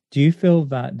 do you feel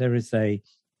that there is a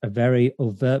very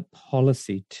overt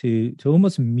policy to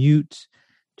almost mute,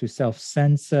 to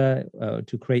self-censor,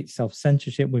 to create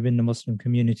self-censorship within the Muslim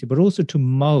community, but also to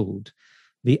mold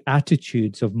the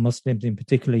attitudes of Muslims, in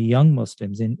particular young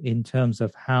Muslims, in terms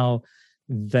of how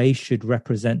they should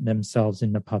represent themselves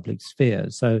in the public sphere?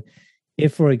 So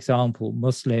if, for example,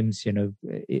 Muslims,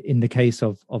 in the case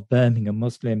of Birmingham,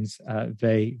 Muslims,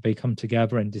 they come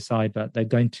together and decide that they're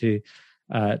going to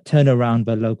turn around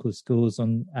their local schools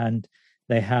and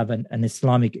they have an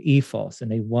Islamic ethos,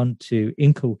 and they want to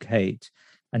inculcate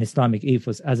an Islamic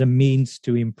ethos as a means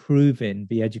to improving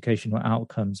the educational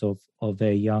outcomes of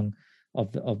their young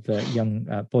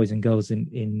boys and girls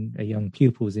in young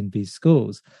pupils in these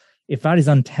schools. If that is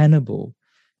untenable,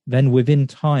 then within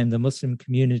time, the Muslim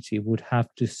community would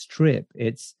have to strip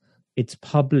its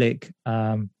public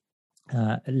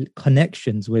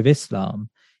connections with Islam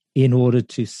in order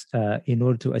to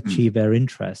achieve their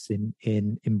interests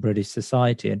in British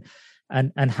society.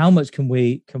 And how much can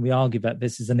we argue that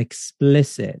this is an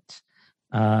explicit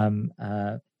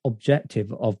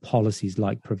objective of policies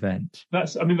like Prevent?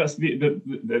 That's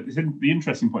the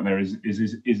interesting point there is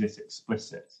it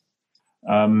explicit?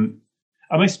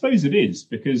 And I suppose it is,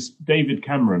 because David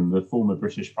Cameron, the former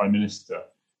British Prime Minister,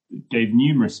 gave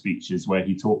numerous speeches where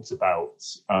he talked about,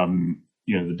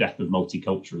 the death of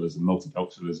multiculturalism.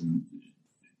 Multiculturalism,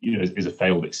 is a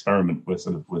failed experiment with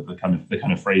the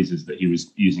kind of phrases that he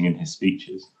was using in his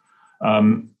speeches.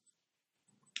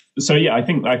 So yeah, I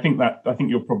think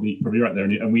you're probably right there,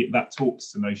 and that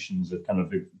talks to notions of kind of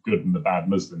the good and the bad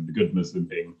Muslim. The good Muslim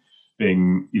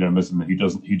being a Muslim who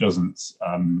doesn't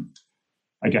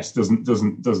I guess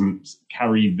doesn't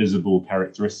carry visible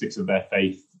characteristics of their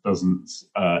faith, doesn't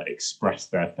express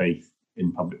their faith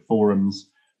in public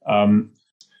forums. And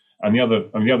the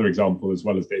other example, as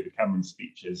well as David Cameron's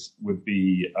speeches, would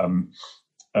be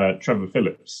Trevor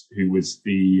Phillips, who was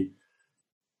the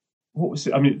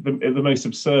most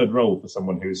absurd role for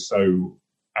someone who is so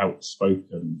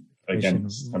outspoken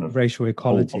against kind of racial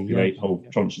equality, whole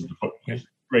tranches of the population.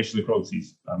 Racial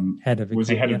equalities. Head of the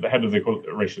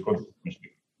Racial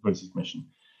Equality Commission,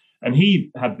 and he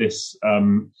had this.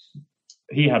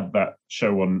 He had that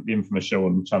show on the infamous show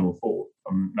on Channel 4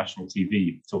 on national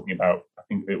TV, talking about, I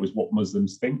think it was What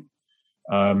Muslims Think,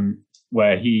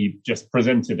 where he just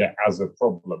presented it as a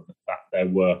problem that there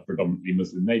were predominantly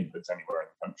Muslim neighbourhoods anywhere in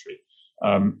the country,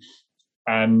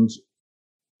 and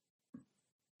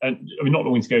I mean, not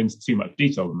going to go into too much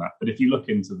detail on that, but if you look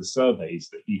into the surveys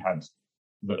that he had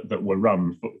that were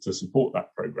run to support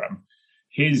that program,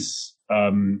 he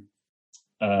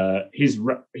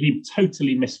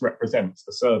totally misrepresents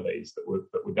the surveys that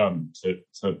were done to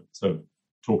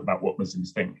talk about what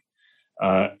Muslims think.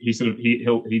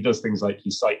 He does things like he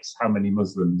cites how many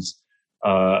Muslims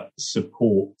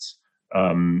support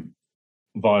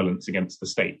violence against the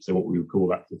state, so what we would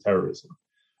call acts of terrorism.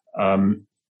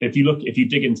 If you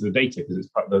dig into the data, because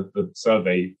it's the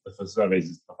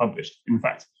surveys are published. In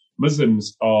fact,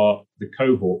 Muslims are the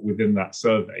cohort within that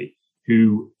survey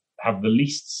who have the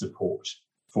least support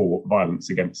for violence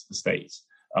against the state.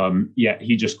 Yet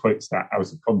he just quotes that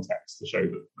out of context to show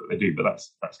that they do. But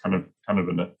that's kind of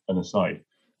an aside.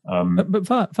 But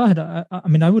Fahad, I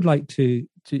mean, I would like to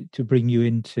bring you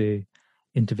into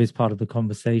this part of the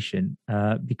conversation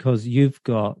because you've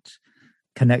got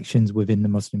connections within the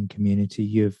Muslim community.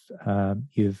 You've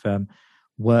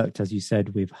worked, as you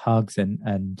said, with Hugs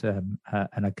and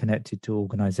are connected to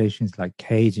organizations like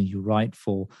Cage, and you write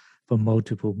for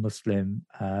multiple Muslim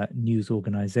news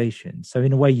organizations. So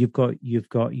in a way, you've got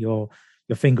your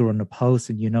finger on the pulse,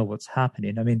 and you know what's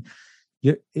happening. I mean,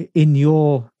 in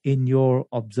your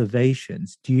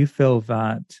observations, do you feel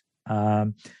that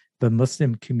the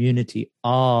Muslim community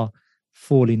are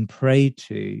falling prey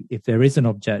to, if there is an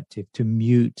objective, to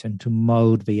mute and to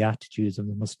mold the attitudes of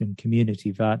the Muslim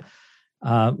community, that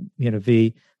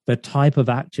the type of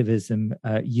activism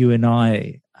you and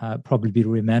I probably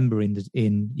remember in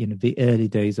the early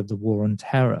days of the War on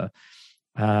Terror,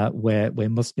 where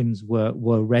Muslims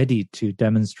were ready to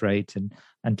demonstrate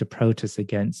and to protest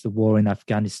against the war in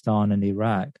Afghanistan and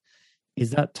Iraq,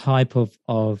 is that type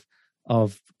of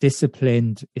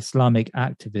disciplined Islamic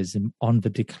activism on the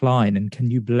decline? And can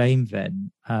you blame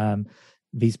then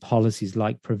these policies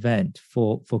like Prevent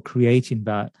for creating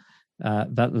that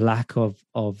lack of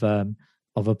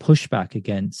a pushback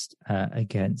against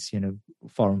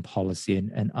foreign policy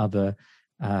and other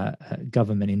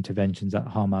government interventions that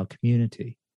harm our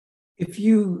community? If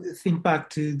you think back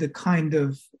to the kind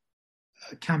of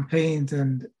campaigns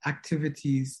and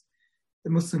activities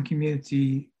the Muslim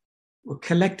community were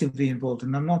collectively involved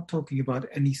in, I'm not talking about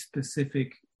any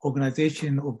specific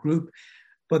organization or group,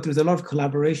 but there was a lot of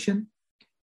collaboration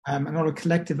and a lot of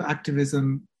collective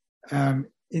activism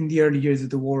in the early years of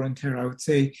the War on Terror. I would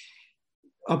say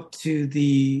up to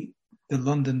the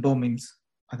London bombings.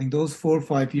 I think those 4 or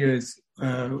 5 years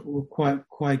were quite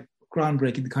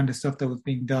groundbreaking, the kind of stuff that was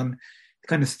being done, the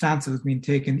kind of stance that was being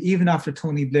taken. Even after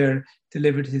Tony Blair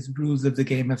delivered his Rules of the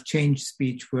Game Have Changed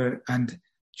speech, and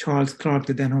Charles Clarke,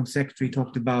 the then Home Secretary,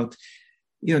 talked about,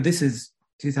 this is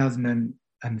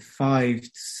 2005,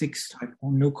 6 type,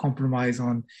 no compromise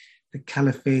on the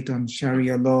caliphate, on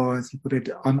Sharia law, as he put it,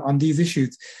 on these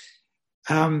issues.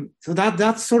 So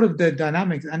that's sort of the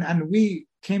dynamics. And we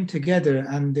came together,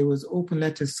 and there was open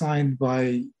letters signed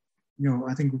by,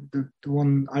 I think the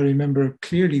one I remember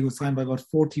clearly was signed by about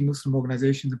 40 Muslim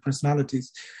organizations and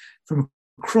personalities from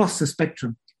across the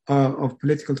spectrum of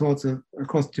political thoughts,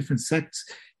 across different sects,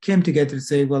 came together to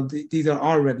say, well, these are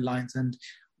our red lines, and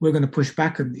we're going to push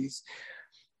back on these.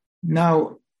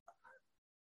 Now,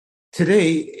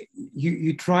 today,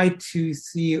 you try to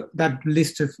see that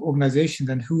list of organizations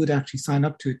and who would actually sign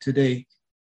up to it today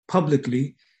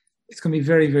publicly. It's going to be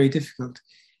very, very difficult.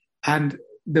 And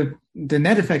the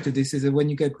net effect of this is that when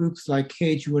you get groups like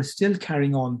Cage who are still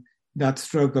carrying on that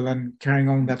struggle and carrying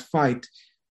on that fight,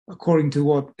 according to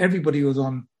what everybody was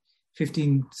on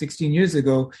 15, 16 years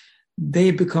ago,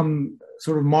 they become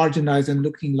sort of marginalized and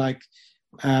looking like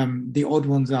the odd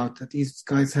ones out, that these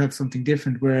guys have something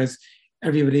different, whereas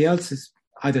everybody else is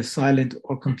either silent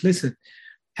or complicit.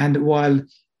 And while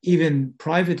even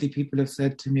privately people have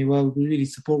said to me, well, we really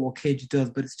support what Cage does,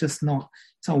 but it's not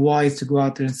wise to go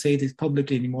out there and say this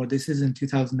publicly anymore. This isn't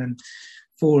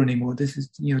 2004 anymore. This is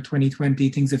 2020.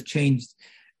 Things have changed.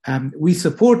 We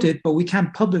support it, but we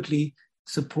can't publicly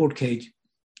support Cage.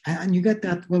 And you get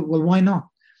that, well, why not?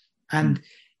 And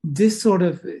this sort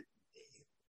of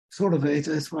it's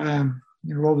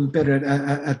Rob is better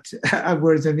at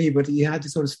words than me, but he had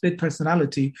this sort of split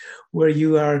personality where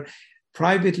you are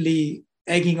privately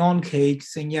egging on Cage,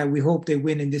 saying, yeah, we hope they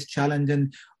win in this challenge,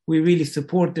 and we really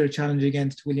support their challenge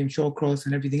against William Shawcross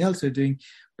and everything else they're doing,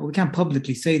 but we can't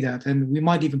publicly say that. And we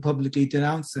might even publicly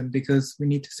denounce them because we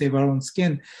need to save our own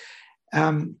skin.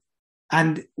 And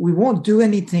we won't do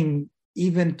anything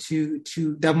even to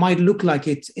that might look like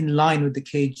it's in line with the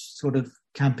Cage sort of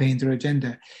campaigns or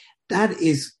agenda. That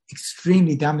is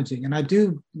extremely damaging. And I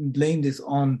do blame this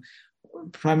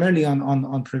primarily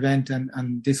on Prevent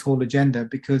and this whole agenda,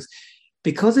 because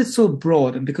it's so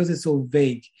broad and because it's so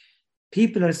vague,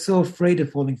 people are so afraid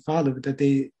of falling foul of it that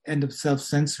they end up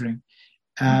self-censoring.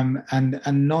 And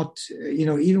not,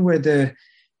 even where the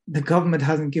government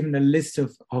hasn't given a list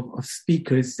of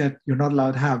speakers that you're not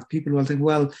allowed to have, people will think,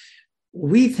 well,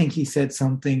 we think he said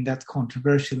something that's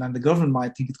controversial and the government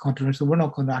might think it's controversial. We're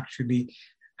not going to actually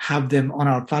have them on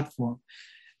our platform.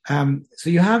 So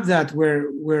you have that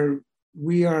where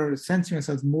we are censoring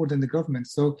ourselves more than the government.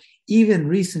 So even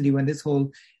recently, when this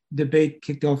whole debate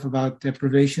kicked off about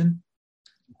deprivation,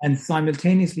 and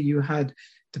simultaneously you had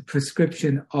the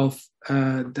prescription of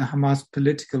the Hamas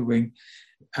political wing,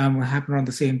 what happened around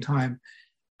the same time.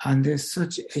 And there's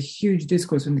such a huge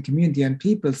discourse in the community, and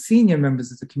people, senior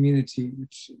members of the community,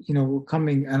 which, were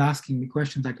coming and asking me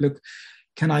questions like, look,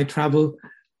 can I travel?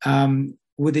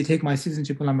 Would they take my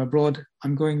citizenship while I'm abroad?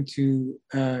 I'm going to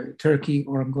Turkey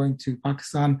or I'm going to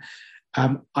Pakistan.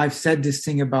 I've said this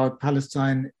thing about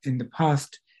Palestine in the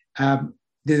past.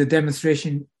 There's a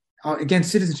demonstration against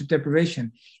citizenship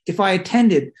deprivation. If I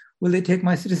attended, will they take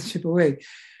my citizenship away?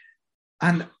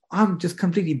 And I'm just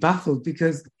completely baffled,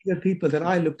 because these are people that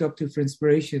I looked up to for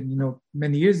inspiration,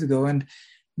 many years ago. And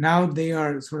now they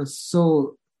are sort of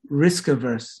so risk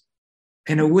averse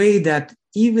in a way that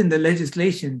even the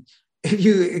legislation, if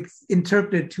you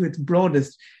interpret it to its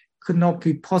broadest, could not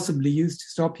be possibly used to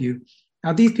stop you.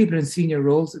 Now, these people are in senior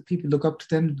roles, people look up to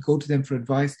them, go to them for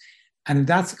advice. And if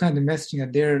that's the kind of messaging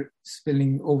that they're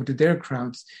spilling over to their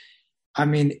crowds, I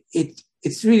mean,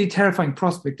 it's really terrifying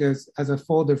prospect as a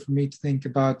father for me to think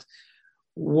about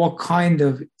what kind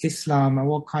of Islam and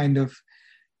what kind of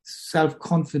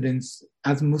self-confidence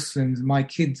as Muslims my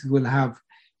kids will have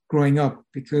growing up,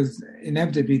 because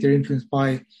inevitably they're influenced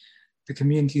by the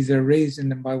communities they're raised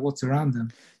in and by what's around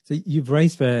them. So you've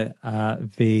raised the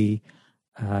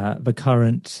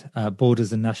current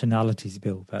Borders and Nationalities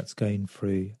Bill that's going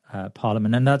through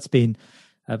Parliament, and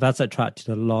that's attracted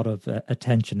a lot of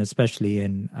attention, especially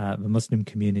in the Muslim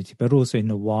community, but also in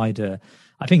the wider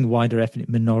ethnic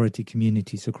minority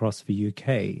communities across the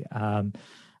UK.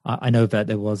 I know that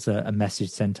there was a message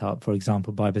sent out, for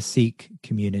example, by the Sikh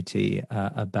community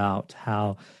about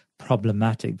how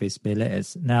problematic this bill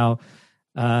is. Now,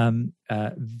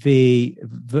 the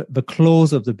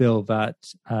clause of the bill that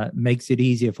makes it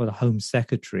easier for the Home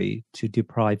Secretary to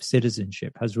deprive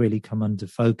citizenship has really come under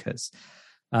focus.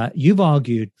 You've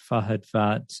argued, Fahad,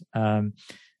 that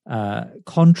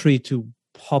contrary to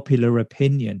popular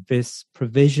opinion, this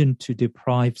provision to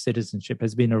deprive citizenship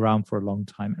has been around for a long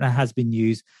time and it has been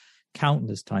used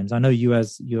countless times. I know you're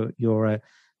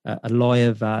a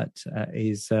lawyer that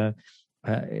is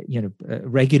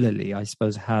regularly, I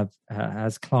suppose,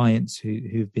 has clients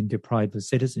who've been deprived of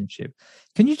citizenship.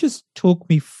 Can you just talk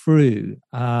me through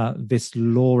this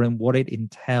law and what it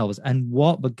entails and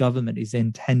what the government is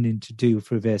intending to do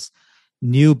through this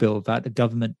new bill that the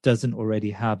government doesn't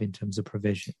already have in terms of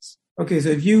provisions? Okay, so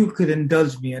if you could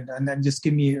indulge me and then just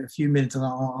give me a few minutes, and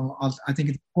I think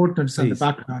it's important to understand the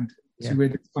background to where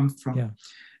this comes from.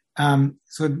 Yeah.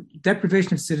 So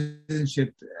deprivation of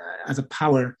citizenship as a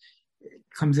power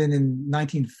comes in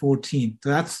 1914. So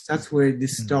that's where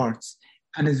this starts,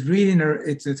 and it's really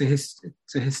it's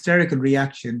a hysterical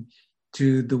reaction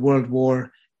to the World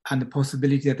War and the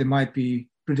possibility that there might be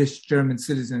British German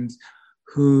citizens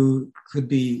who could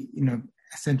be,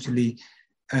 essentially,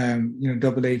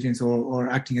 double agents or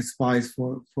acting as spies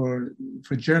for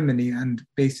Germany and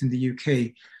based in the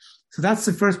UK. So that's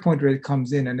the first point where it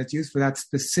comes in, and it's used for that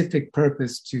specific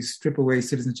purpose to strip away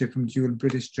citizenship from dual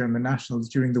British German nationals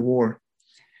during the war.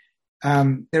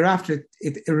 Thereafter,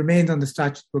 it remained on the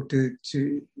statute book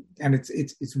and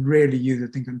it's rarely used, I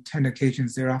think, on 10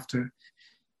 occasions thereafter.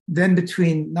 Then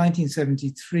between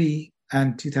 1973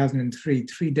 and 2003,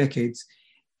 3 decades,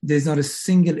 there's not a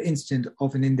single instant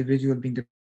of an individual being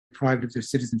deprived of their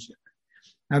citizenship.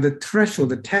 Now, the threshold,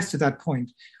 the test at that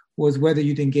point, was whether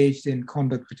you'd engaged in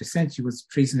conduct which essentially was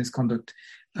treasonous conduct,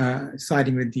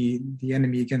 siding with the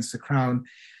enemy against the crown,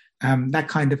 that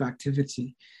kind of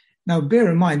activity. Now, bear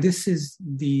in mind, this is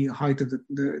the height of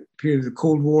the period of the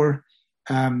Cold War.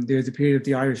 There's a period of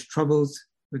the Irish Troubles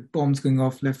with bombs going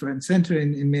off left, right, and centre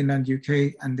in mainland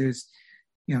UK, and there's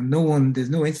no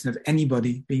incident of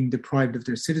anybody being deprived of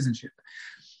their citizenship.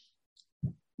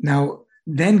 Now,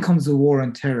 then comes the War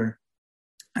on Terror,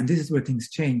 and this is where things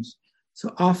change.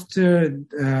 So after,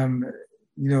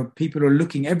 people are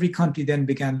looking, every country then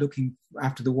began looking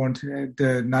after the war,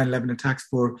 the 9/11 attacks,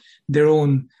 for their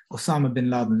own Osama bin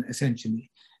Laden,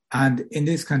 essentially. And in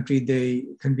this country, they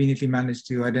conveniently managed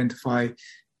to identify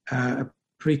a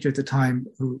preacher at the time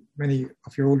who many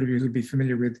of your older viewers will be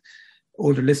familiar with,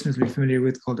 older listeners will be familiar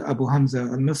with, called Abu Hamza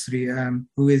al-Nusri,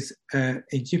 who is a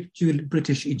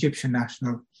British Egyptian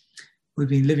national who'd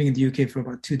been living in the UK for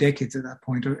about 2 decades at that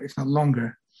point, or if not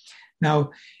longer.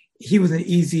 Now, he was an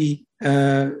easy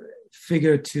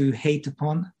figure to hate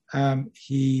upon.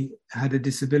 He had a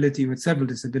disability with several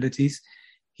disabilities.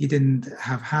 He didn't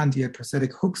have hands, he had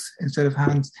prosthetic hooks instead of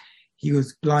hands. He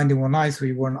was blind in one eye, so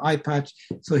he wore an eye patch.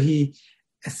 So he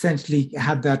essentially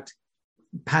had that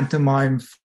pantomime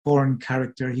foreign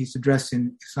character. He used to dress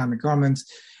in Islamic garments.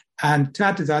 And to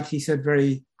add to that, he said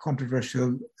very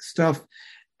controversial stuff,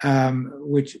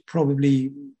 which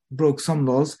probably broke some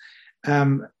laws,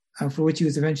 for which he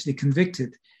was eventually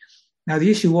convicted. Now, the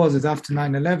issue was that after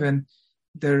 9/11,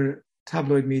 their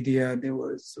tabloid media, there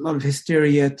was a lot of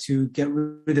hysteria to get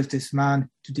rid of this man,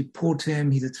 to deport him.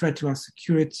 He's a threat to our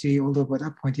security, although by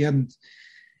that point he hadn't.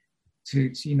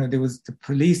 There was the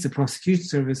police, the prosecution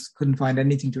service couldn't find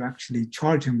anything to actually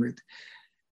charge him with.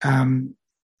 And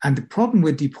the problem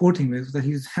with deporting him was that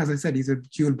he's, as I said, he's a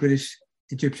dual British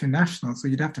Egyptian national, so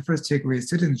you'd have to first take away his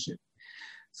citizenship.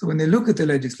 So when they look at the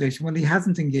legislation, well, he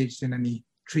hasn't engaged in any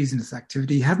treasonous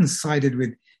activity. He hasn't sided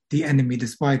with the enemy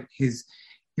despite his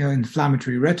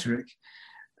inflammatory rhetoric.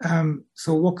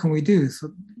 So what can we do?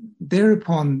 So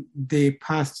thereupon they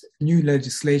passed new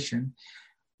legislation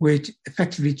which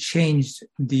effectively changed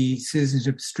the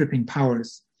citizenship stripping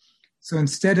powers. So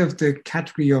instead of the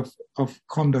category of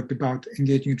conduct about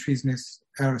engaging in treasonous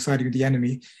or siding with the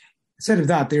enemy, instead of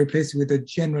that, they replaced it with a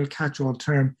general catch-all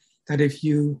term that if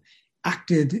you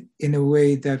acted in a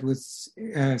way that was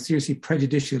seriously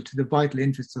prejudicial to the vital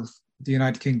interests of the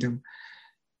United Kingdom.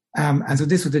 And so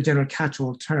this was the general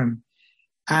catch-all term.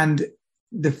 And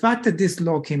the fact that this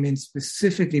law came in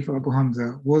specifically for Abu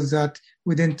Hamza was that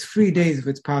within 3 days of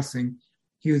its passing,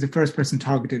 he was the first person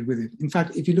targeted with it. In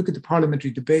fact, if you look at the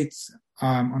parliamentary debates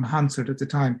on Hansard at the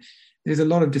time, there's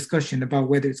a lot of discussion about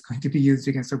whether it's going to be used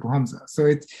against Abu Hamza. So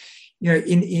it's,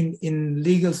 in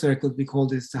legal circles, we call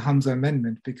this the Hamza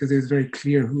Amendment because it was very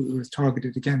clear who it was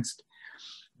targeted against.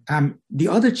 The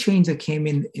other change that came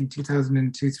in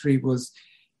 2002-03 was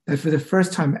that for the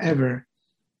first time ever,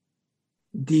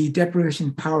 the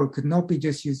deprivation power could not be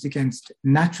just used against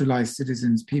naturalized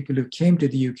citizens, people who came to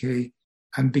the UK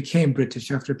and became British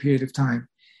after a period of time,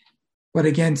 but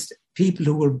against people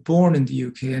who were born in the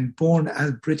UK and born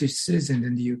as British citizens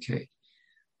in the UK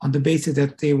on the basis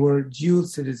that they were dual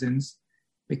citizens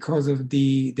because of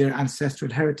their ancestral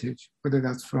heritage, whether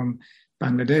that's from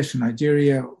Bangladesh or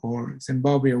Nigeria or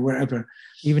Zimbabwe or wherever.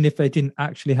 Even if they didn't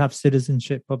actually have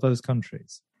citizenship of those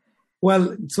countries?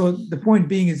 Well, so the point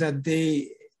being is that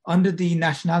they, under the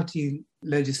nationality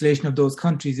legislation of those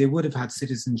countries, they would have had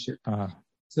citizenship.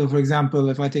 So, for example,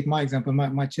 if I take my example,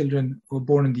 my children were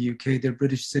born in the UK, they're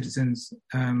British citizens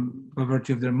by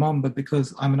virtue of their mom, but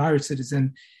because I'm an Irish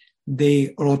citizen,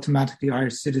 they are automatically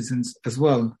Irish citizens as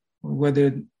well.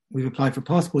 Whether we've applied for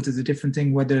passports is a different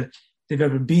thing, whether they've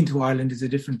ever been to Ireland is a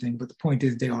different thing, but the point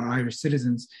is they are Irish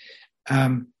citizens.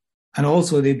 And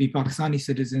also they'd be Pakistani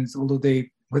citizens, although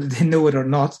whether they know it or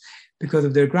not, because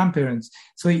of their grandparents.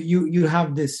 So you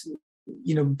have this,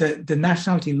 the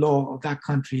nationality law of that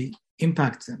country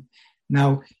impacts them.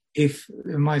 Now, if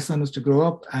my son was to grow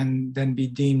up and then be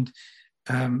deemed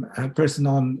a person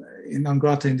non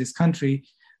grata in this country,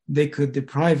 they could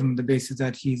deprive him on the basis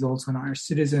that he's also an Irish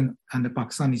citizen and a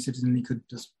Pakistani citizen. He could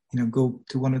just, go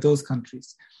to one of those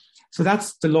countries. So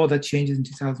that's the law that changes in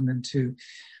 2002.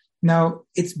 Now,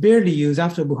 it's barely used.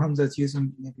 After Abu Hamza, it's used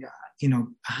on maybe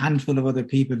a handful of other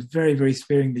people, very, very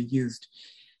sparingly used.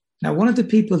 Now, one of the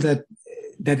people that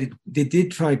they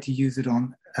did try to use it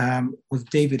on was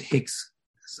David Hicks.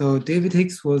 So David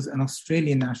Hicks was an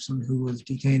Australian national who was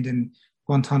detained in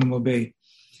Guantanamo Bay.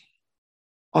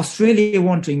 Australia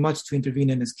weren't doing much to intervene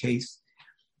in his case.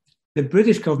 The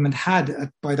British government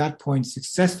had, by that point,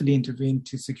 successfully intervened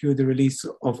to secure the release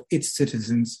of its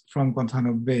citizens from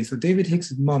Guantanamo Bay. So David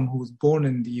Hicks' mum, who was born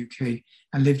in the UK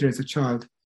and lived there as a child,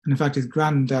 and in fact his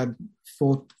granddad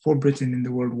fought for Britain in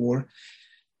the World War.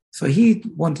 So he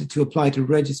wanted to apply to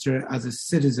register as a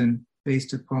citizen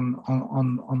based upon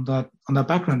on that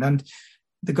background, and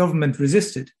the government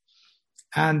resisted.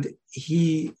 And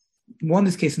he won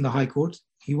this case in the High Court.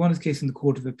 He won his case in the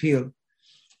Court of Appeal.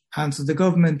 And so the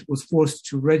government was forced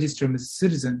to register him as a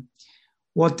citizen.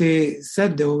 What they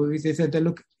said, though, is they said that,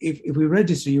 look, if we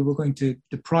register you, we're going to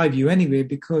deprive you anyway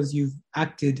because you've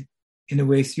acted in a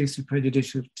way seriously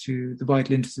prejudicial to the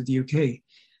vital interests of the UK.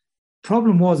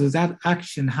 Problem was that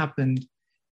action happened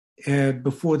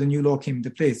before the new law came into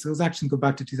place. So those actions go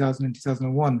back to 2000 and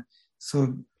 2001.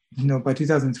 So, by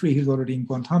 2003, he was already in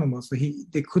Guantanamo, so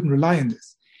they couldn't rely on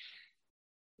this.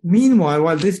 Meanwhile,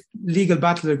 while this legal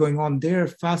battles are going on, they're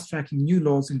fast-tracking new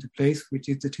laws into place, which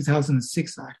is the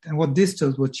 2006 Act. And what this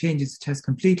does, what changes the test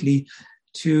completely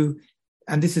to,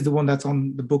 and this is the one that's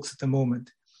on the books at the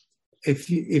moment, if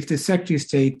the Secretary of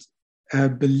State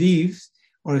believes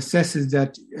or assesses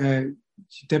that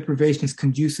deprivation is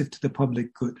conducive to the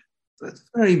public good. So it's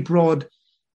a very broad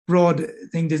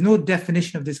thing. There's no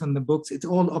definition of this on the books. It's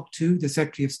all up to the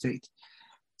Secretary of State.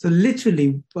 So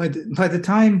literally, by the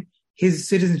time his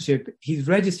citizenship, he's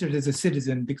registered as a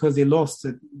citizen because they lost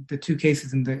the two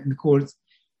cases in the courts.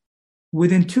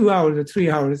 Within 2 hours or 3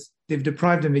 hours, they've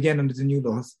deprived him again under the new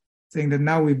laws, saying that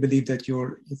now we believe that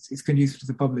it's conducive to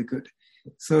the public good.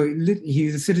 So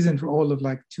he's a citizen for all of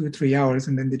 2 or 3 hours,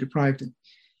 and then they deprived him.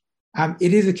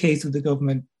 It is a case of the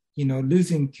government,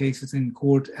 losing cases in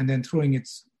court and then throwing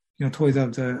its, toys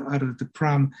out of the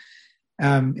pram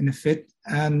in a fit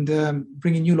and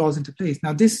bringing new laws into place.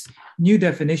 Now, this new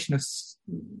definition of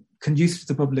conducive to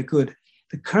the public good,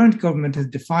 the current government has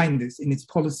defined this in its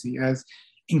policy as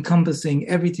encompassing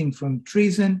everything from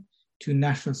treason to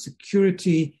national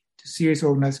security to serious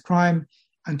organized crime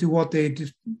and to what they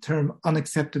term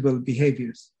unacceptable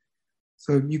behaviors.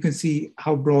 So you can see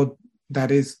how broad that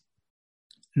is.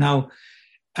 Now,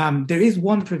 There is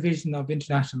one provision of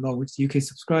international law which the UK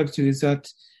subscribes to, is that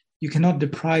you cannot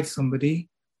deprive somebody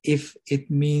if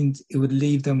it means it would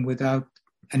leave them without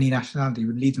any nationality, it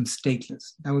would leave them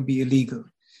stateless. That would be illegal.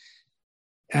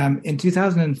 In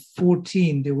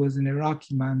 2014, there was an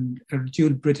Iraqi man, a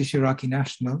dual British Iraqi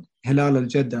national, Hilal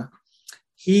al-Jeddah.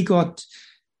 He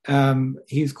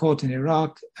was caught in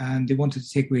Iraq, and they wanted to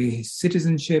take away his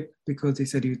citizenship because they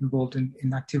said he was involved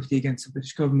in activity against the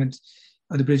British government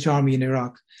or the British Army in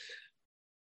Iraq.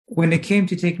 When it came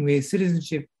to taking away his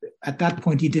citizenship, at that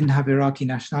point, he didn't have Iraqi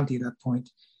nationality at that point.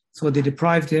 So they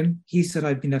deprived him. He said,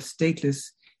 I've been left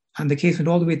stateless. And the case went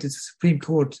all the way to the Supreme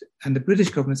Court, and the British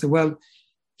government said, well,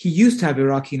 he used to have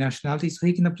Iraqi nationality, so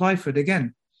he can apply for it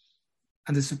again.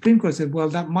 And the Supreme Court said, well,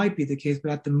 that might be the case,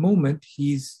 but at the moment,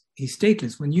 he's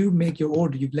stateless. When you make your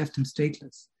order, you've left him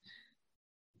stateless.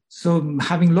 So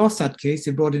having lost that case,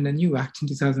 they brought in a new act in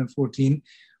 2014,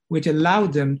 which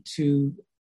allowed them to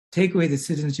take away the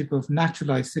citizenship of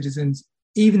naturalized citizens,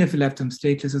 even if it left them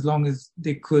stateless, as long as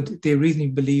they reasonably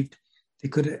believed they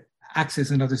could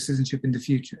access another citizenship in the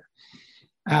future.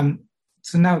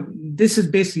 So now this is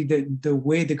basically the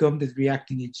way the government is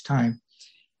reacting each time.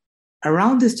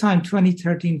 Around this time,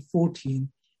 2013-14,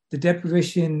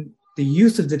 the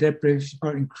use of the deprivation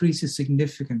power increases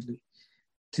significantly,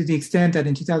 to the extent that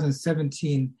in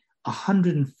 2017,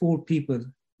 104 people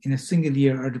in a single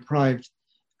year are deprived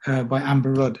by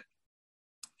Amber Rudd.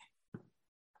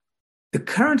 The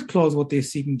current clause, what they're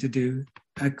seeking to do,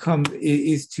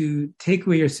 is to take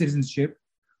away your citizenship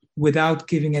without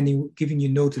giving you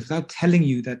notice, without telling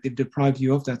you that they've deprived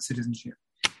you of that citizenship.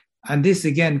 And this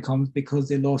again comes because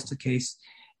they lost a case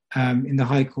in the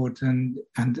High Court, and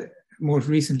more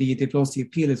recently they've lost the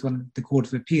appeal as well, the Court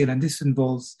of Appeal. And this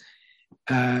involves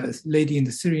a lady in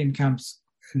the Syrian camps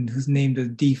who's named as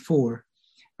D4.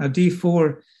 Now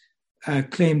D4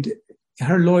 claimed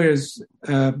her lawyers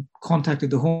contacted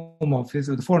the Home Office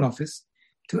or the Foreign Office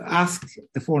to ask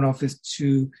the Foreign Office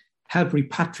to help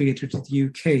repatriate her to the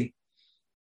UK.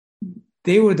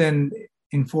 They were then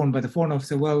informed by the Foreign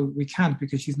Office, well, we can't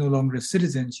because she's no longer a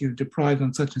citizen. She was deprived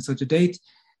on such and such a date,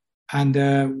 and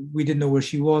we didn't know where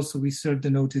she was, so we served the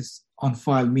notice on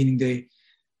file, meaning they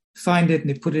signed it and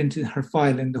they put it into her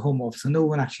file in the Home Office. So no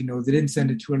one actually knows. They didn't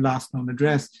send it to her last known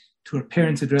address, to her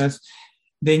parents' address.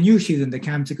 They knew she was in the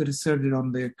camps. They could have served it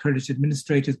on the Kurdish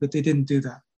administrators, but they didn't do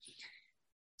that.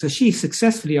 So she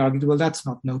successfully argued, well, that's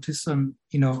not notice, and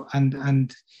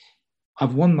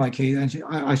I've won my case, and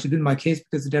I should win my case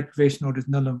because the deprivation order is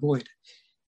null and void.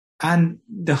 And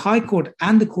the High Court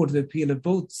and the Court of Appeal have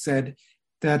both said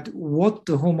that what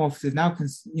the Home Office is now,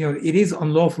 it is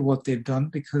unlawful what they've done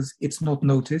because it's not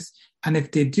notice. And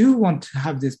if they do want to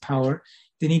have this power,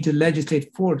 they need to legislate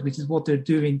for it, which is what they're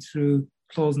doing through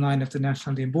Clause 9 of the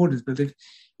Nationality and Borders Bill.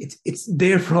 It's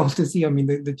there for all to see. I mean,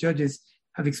 the judges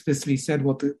have explicitly said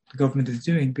what the government is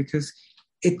doing because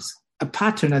it's a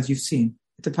pattern, as you've seen.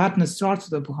 It's a pattern that starts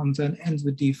with Abu Hamza and ends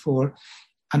with D4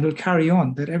 and will carry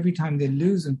on, that every time they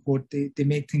lose in court, they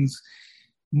make things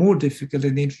more difficult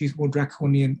and they introduce more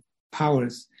draconian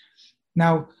powers.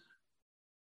 Now,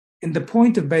 in the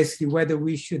point of basically whether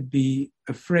we should be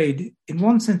afraid, in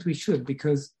one sense we should,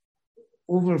 because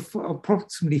over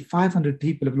approximately 500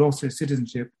 people have lost their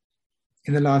citizenship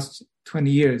in the last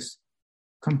 20 years,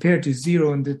 compared to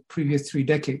zero in the previous 3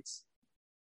 decades.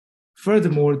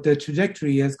 Furthermore, the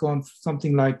trajectory has gone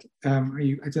something like,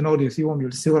 it's an audio, so you won't be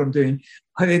able to see what I'm doing,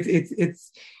 but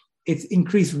it's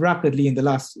increased rapidly in the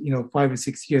last 5 or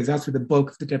 6 years. That's where the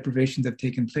bulk of the deprivations have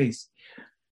taken place.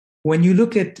 When you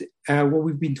look at what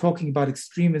we've been talking about,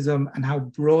 extremism and how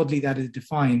broadly that is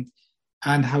defined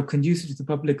and how conducive to the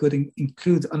public good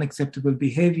includes unacceptable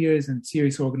behaviors and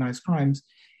serious organized crimes,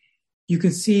 you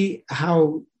can see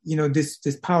how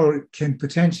this power can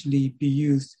potentially be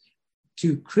used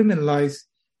to criminalize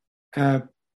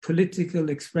political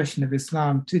expression of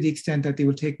Islam to the extent that they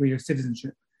will take away your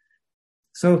citizenship.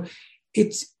 So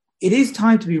it is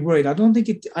time to be worried. I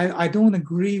don't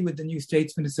agree with the New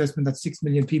Statesman assessment that 6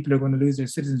 million people are going to lose their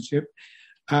citizenship.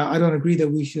 I don't agree that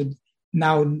we should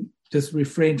now just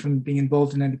refrain from being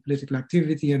involved in any political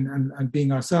activity and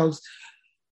being ourselves.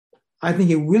 I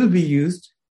think it will be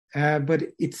used, but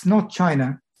it's not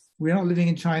China. We're not living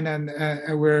in China,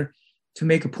 and where to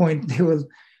make a point they will,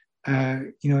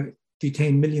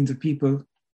 detain millions of people,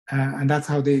 and that's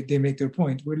how they make their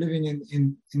point. We're living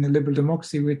in a liberal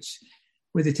democracy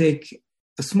where they take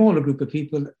a smaller group of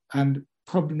people and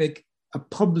make a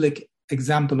public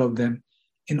example of them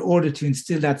in order to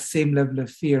instill that same level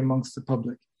of fear amongst the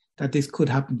public that this could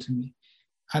happen to me.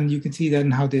 And you can see that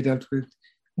in how they dealt with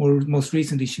most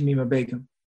recently Shamima Begum,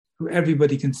 who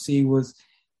everybody can see was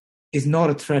is not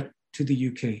a threat to the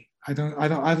UK. I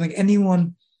don't think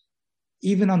anyone,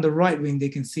 even on the right wing, they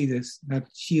can see this, that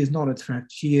she is not a threat.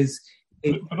 She is.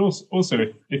 But also,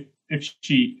 if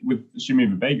she, with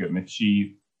Shamima Begum,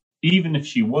 even if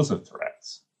she was a threat,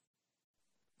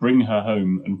 bring her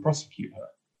home and prosecute her.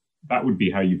 That would be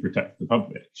how you protect the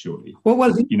public, surely.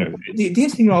 Well, the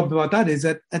interesting about that is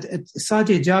that at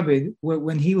Sajid Javid,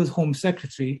 when he was Home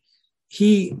Secretary,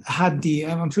 he had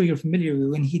I'm sure you're familiar with,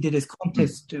 when he did his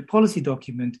contest policy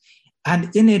document,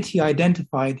 and in it he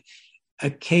identified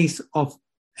a case of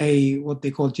what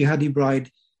they call jihadi bride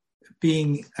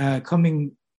being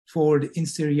coming forward in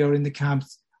Syria or in the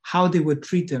camps, how they would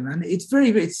treat them. And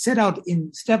it's set out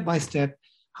in step by step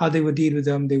how they would deal with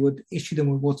them. They would issue them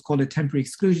with what's called a temporary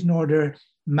exclusion order,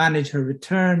 manage her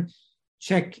return,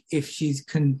 check if she's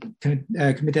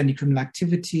committed any criminal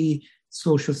activity.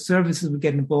 Social services would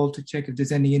get involved to check if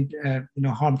there's any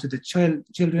harm to the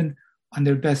children and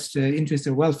their best interest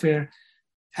or welfare.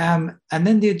 And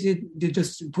then they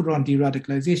just put her on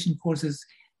de-radicalization courses.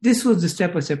 This was the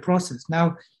step-by-step process.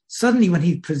 Now, suddenly when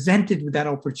he presented with that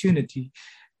opportunity,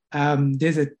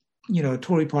 there's a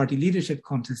Tory party leadership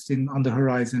contest on the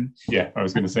horizon. Yeah, I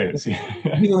was going to say it.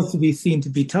 He wants to be seen to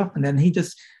be tough, and then he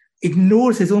just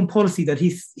ignores his own policy that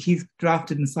he's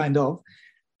drafted and signed off,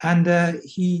 and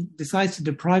he decides to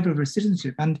deprive her of her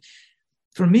citizenship. And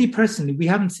for me personally, we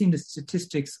haven't seen the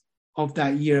statistics of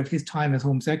that year of his time as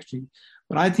Home Secretary,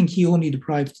 but I think he only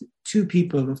deprived 2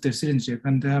 people of their citizenship.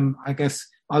 And I guess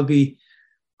I'll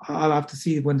have to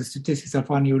see when the statistics are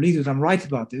finally released if I'm right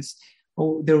about this.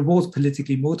 They were both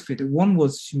politically motivated. One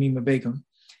was Shamima Begum,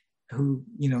 who,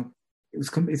 it's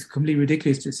a completely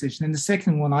ridiculous decision. And the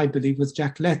second one, I believe, was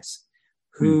Jack Letts,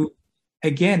 who,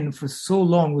 again, for so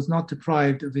long was not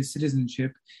deprived of his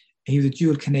citizenship. He was a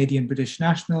dual Canadian-British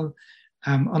national.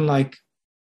 Unlike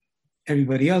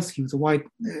everybody else, he was white,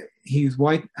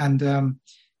 and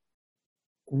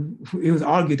it was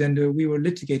argued, and we were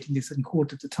litigating this in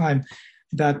court at the time,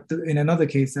 that in another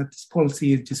case that this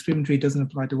policy is discriminatory, doesn't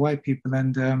apply to white people.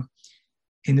 And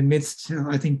in the midst,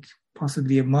 I think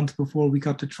possibly a month before we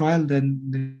got to trial, then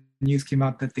the news came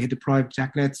out that they had deprived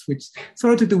Jack Letts, which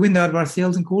sort of took the wind out of our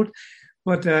sails in court.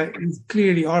 But it was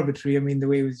clearly arbitrary, the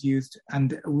way it was used.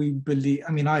 And we believe,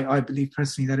 I believe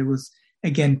personally that it was,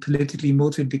 again, politically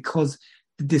motivated, because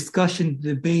the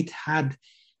debate had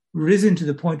risen to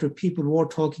the point where people were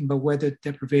talking about whether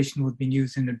deprivation was being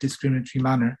used in a discriminatory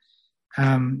manner.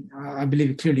 I believe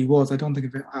it clearly was. I don't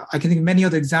think I can think of many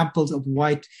other examples of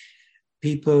white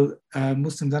people,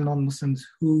 Muslims and non-Muslims,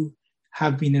 who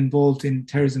have been involved in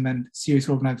terrorism and serious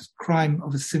organized crime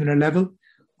of a similar level,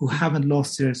 who haven't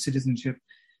lost their citizenship.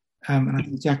 And I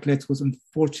think Jack Letts was an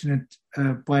unfortunate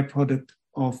byproduct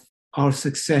of our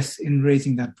success in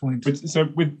raising that point.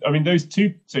 Those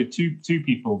two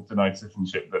people denied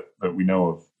citizenship that we know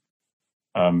of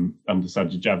under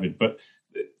Sajid Javid, but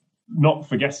not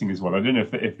forgetting as well. I don't know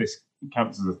if this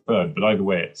counts as a third, but either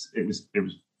way,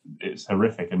 it's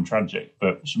horrific and tragic.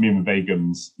 But Shamima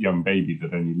Begum's young baby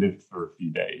that only lived for a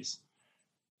few days,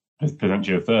 there's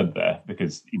potentially a third there,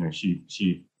 because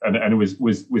she and it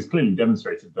was clearly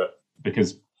demonstrated that,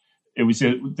 because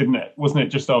wasn't it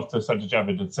just after Sajid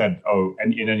Javid had said,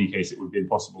 in any case it would be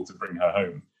impossible to bring her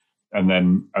home, and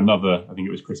then another, I think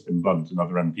it was Crispin Blunt,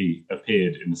 another MP,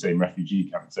 appeared in the same refugee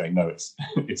camp saying, no,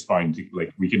 it's fine,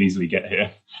 we can easily get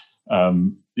here.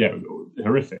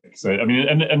 Horrific. So,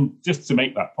 and just to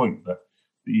make that point that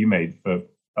you made for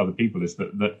other people, is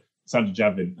that Sajid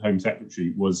Javid, Home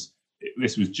Secretary,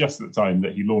 this was just at the time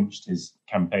that he launched his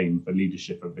campaign for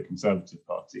leadership of the Conservative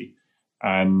Party.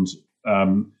 And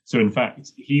so, in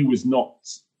fact, he was not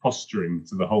posturing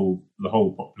to the whole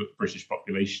British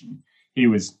population. He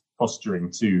was posturing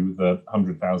to the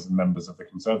 100,000 members of the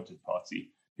Conservative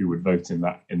Party who would vote in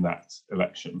that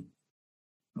election.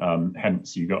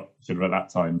 Hence, you got sort of at that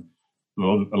time a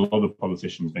lot of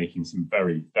politicians making some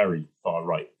very, very far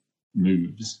right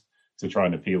moves to try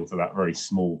and appeal to that very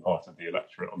small part of the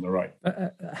electorate on the right.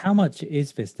 How much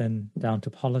is this then down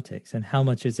to politics, and how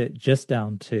much is it just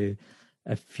down to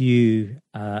a few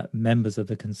members of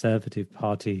the Conservative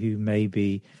Party who may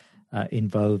be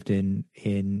involved in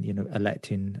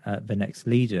electing the next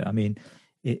leader?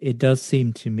 It does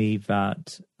seem to me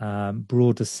that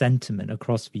broader sentiment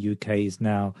across the UK is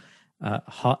now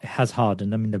has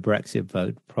hardened. The Brexit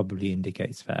vote probably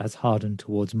indicates that, has hardened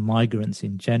towards migrants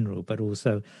in general, but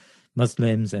also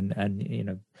Muslims,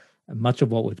 and much of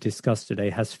what we've discussed today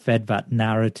has fed that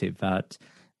narrative that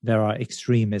there are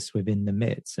extremists within the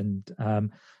midst. And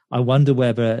I wonder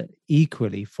whether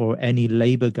equally for any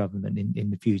Labour government in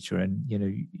the future, and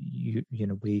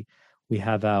we we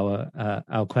have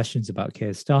our questions about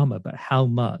Keir Starmer, but how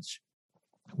much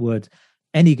would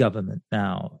any government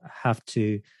now have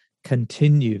to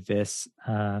continue this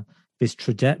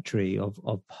trajectory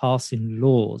of passing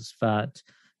laws that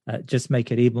just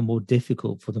make it even more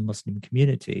difficult for the Muslim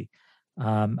community?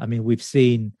 I mean, we've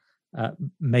seen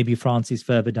maybe France is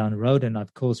further down the road, and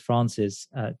of course,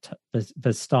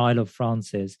 the style of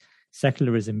France's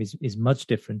secularism is much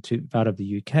different to that of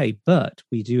the UK. But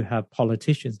we do have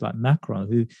politicians like Macron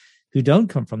who don't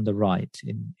come from the right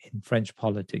in French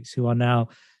politics, who are now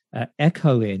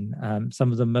echoing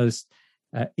some of the most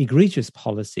egregious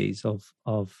policies of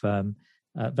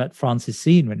that France has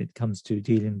seen when it comes to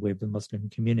dealing with the Muslim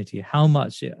community. How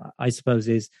much, I suppose,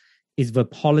 is the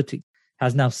politics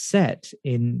has now set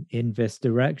in this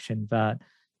direction that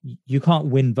you can't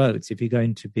win votes if you're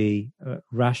going to be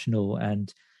rational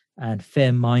and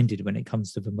fair-minded when it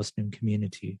comes to the Muslim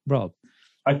community. Rob,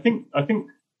 I think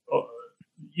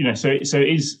so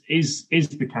is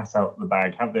the cat out of the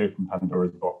bag? Have they opened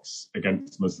Pandora's box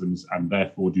against Muslims, and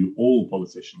therefore do all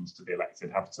politicians to be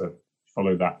elected have to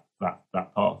follow that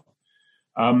path?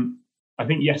 I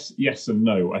think yes and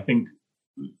no. I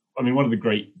mean one of the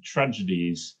great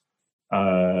tragedies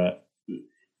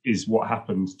is what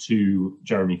happened to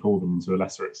Jeremy Corbyn, and to a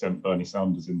lesser extent Bernie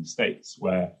Sanders in the States,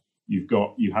 where you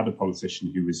had a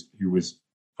politician who was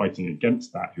fighting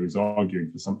against that, who was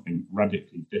arguing for something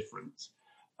radically different,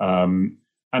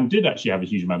 and did actually have a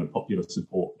huge amount of popular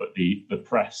support, but the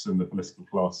press and the political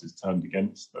classes turned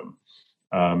against them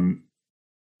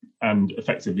and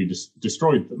effectively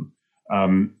destroyed them.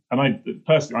 And I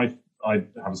personally, I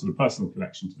have a sort of personal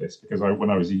connection to this because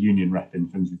when I was a union rep in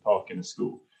Finsbury Park in a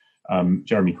school,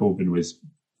 Jeremy Corbyn was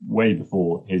way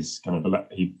before his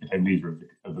he became leader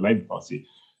of the Labour Party,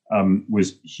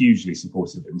 was hugely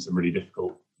supportive in some really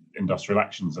difficult industrial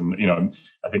actions. And,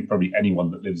 I think probably anyone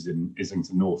that lives in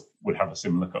Islington North would have a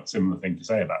similar thing to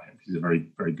say about him. He's a very,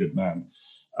 very good man.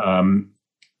 But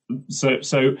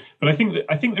I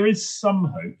think there is some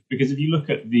hope, because if you look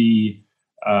at the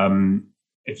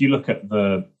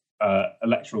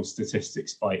electoral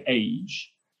statistics by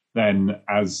age, then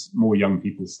as more young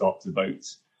people start to vote,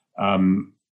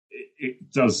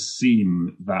 it does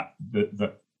seem that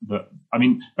I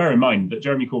mean, bear in mind that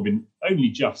Jeremy Corbyn only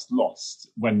just lost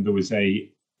when there was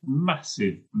a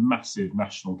massive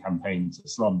national campaign to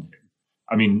slander him.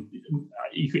 I mean,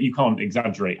 you can't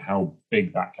exaggerate how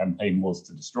big that campaign was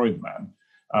to destroy the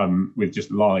man, with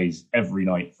just lies every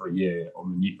night for a year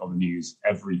on the news,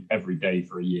 every day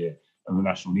for a year, and the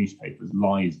national newspapers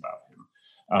lies about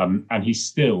him, and he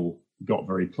still got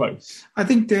very close. I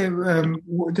think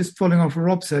just following off what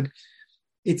Rob said,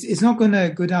 it's not going to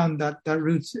go down that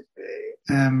route,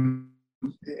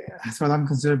 as far as I'm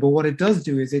concerned. But what it does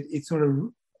do is it sort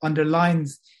of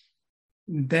underlines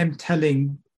them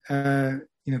telling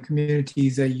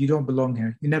communities that you don't belong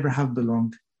here, you never have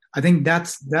belonged. I think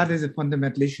that is a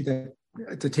fundamental issue, that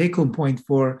it's a take-home point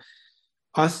for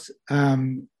us,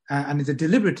 and it's a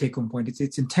deliberate take-home point.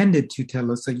 It's intended to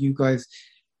tell us that you guys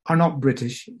are not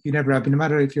British. You never have been. No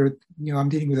matter if you're, I'm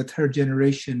dealing with a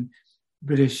third-generation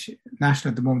British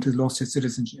national at the moment who's lost his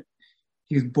citizenship.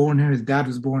 He was born here. His dad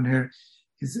was born here.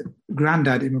 His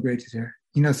granddad immigrated here.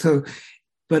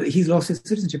 But he's lost his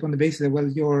citizenship on the basis that, well,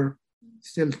 you're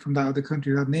still from that other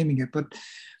country, without naming it. But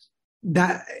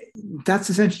that's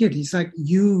essentially it. It's like,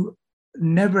 you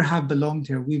never have belonged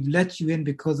here. We've let you in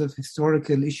because of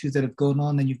historical issues that have gone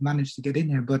on, and you've managed to get in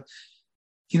here. But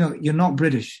you're not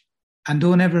British, and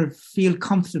don't ever feel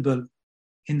comfortable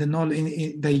in the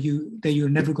knowledge that you're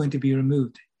never going to be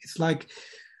removed. It's like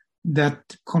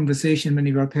that conversation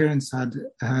many of our parents had,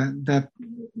 that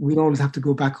we'd always have to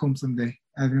go back home someday.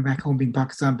 Back home being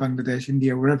Pakistan, Bangladesh,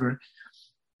 India, wherever.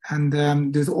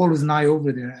 And there's always an eye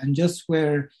over there. And just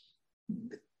where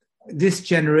this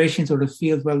generation sort of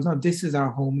feels, well, no, this is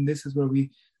our home, and this is where we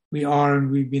are,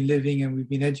 and we've been living, and we've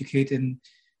been educated, and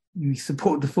we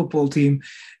support the football team.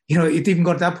 It even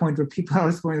got to that point where people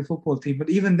are supporting the football team. But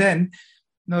even then,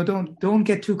 no, don't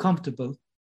get too comfortable.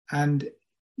 And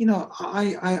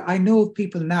I know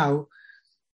people now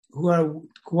who are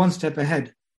one step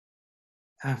ahead.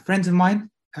 Friends of mine,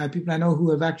 people I know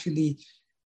who have actually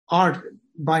are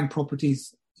buying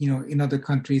properties, in other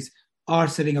countries, are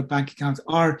setting up bank accounts,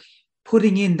 are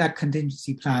putting in that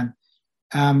contingency plan.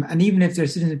 And even if their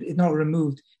citizenship is not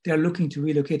removed, they're looking to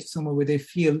relocate to somewhere where they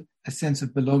feel a sense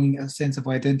of belonging, a sense of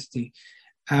identity.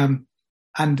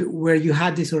 And where you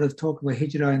had this sort of talk about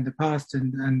hijrah in the past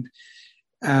and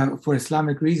for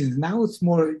Islamic reasons, now it's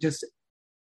more just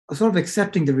sort of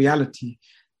accepting the reality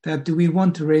that, do we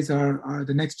want to raise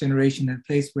the next generation in a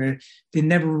place where they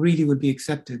never really would be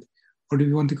accepted, Or do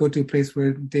we want to go to a place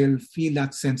where they'll feel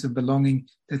that sense of belonging,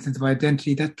 that sense of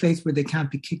identity, that place where they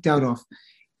can't be kicked out of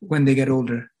when they get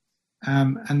older?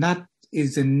 And that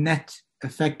is a net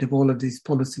effect of all of these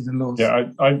policies and laws. Yeah,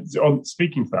 on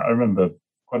speaking to that, I remember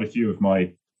quite a few of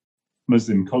my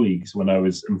Muslim colleagues when I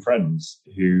was in friends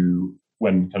who,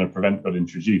 when kind of Prevent got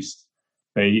introduced,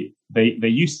 they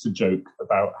used to joke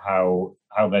about how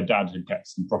their dad had kept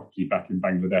some property back in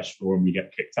Bangladesh for when we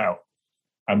get kicked out.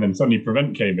 And then suddenly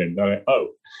Prevent came in. They're like, oh,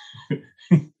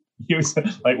 he was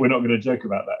like, we're not going to joke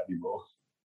about that anymore.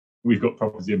 We've got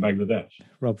property in Bangladesh.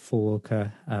 Rob Forbes,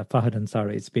 Fahad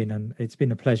Ansari, it's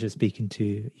been a pleasure speaking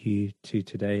to you two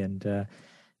today, and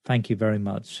thank you very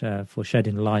much for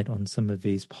shedding light on some of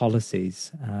these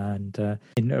policies. And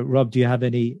Rob, do you have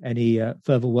any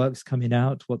further works coming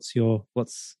out? What's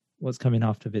coming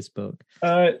after this book?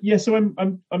 Yeah, so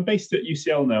I'm based at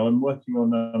UCL now. I'm working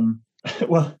on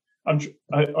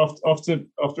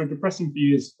after a depressing few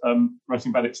years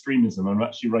writing about extremism, I'm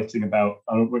actually writing about,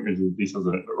 I won't go into the details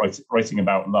of it, but writing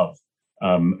about love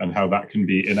and how that can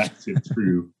be enacted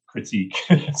through critique.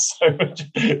 And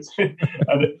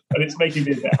it's making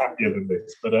me a bit happier than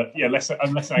this, but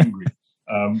I'm less angry.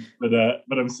 But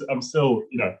I'm still,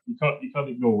 you can't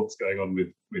ignore what's going on with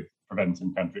Prevent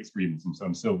and counter extremism. So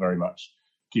I'm still very much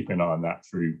keeping an eye on that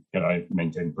through, I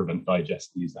maintain Prevent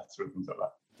Digest newsletter and things like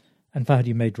that. And Fahad,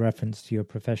 you made reference to your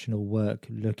professional work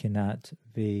looking at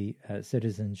the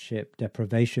citizenship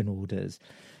deprivation orders.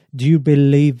 Do you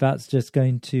believe that's just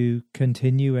going to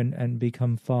continue and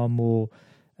become far more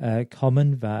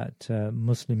common, that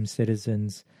Muslim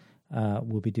citizens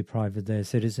will be deprived of their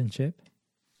citizenship?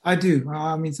 I do.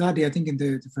 Sadly, I think in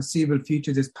the foreseeable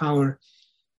future, this power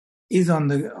is on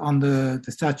the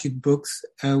statute books.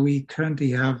 We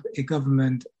currently have a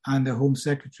government and a Home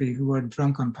Secretary who are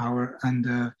drunk on power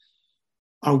and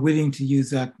are willing to use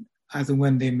that as and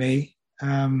when they may.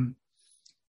 And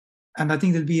I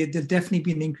think there'll definitely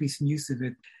be an increase in use of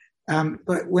it.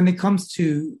 But when it comes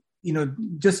to,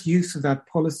 just use of that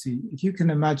policy, if you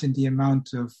can imagine the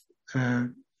amount of,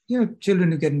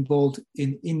 children who get involved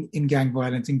in gang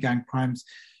violence, in gang crimes,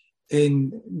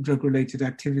 in drug-related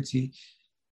activity,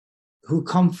 who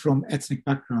come from ethnic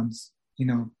backgrounds,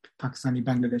 Pakistani,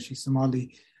 Bangladeshi,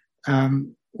 Somali,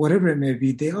 whatever it may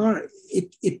be,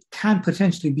 it can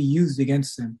potentially be used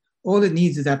against them. All it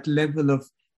needs is that level of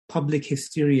public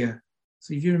hysteria.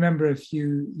 So if you remember a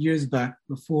few years back,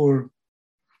 before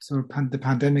the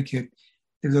pandemic hit,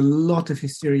 there was a lot of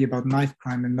hysteria about knife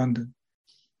crime in London.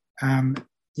 And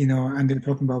they were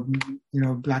talking about,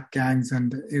 black gangs,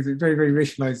 and it was very, very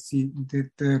racialized,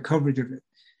 the coverage of it.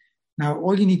 Now,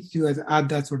 all you need to do is add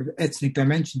that sort of ethnic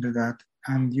dimension to that,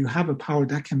 and you have a power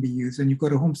that can be used, and you've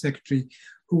got a Home Secretary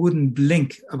who wouldn't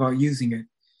blink about using it.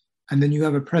 And then you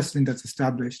have a precedent that's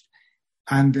established.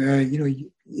 And,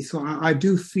 so I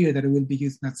do fear that it will be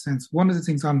used in that sense. One of the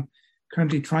things I'm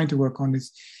currently trying to work on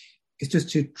is just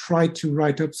to try to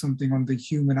write up something on the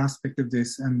human aspect of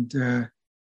this and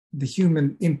the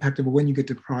human impact of when you get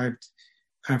deprived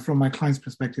from my clients'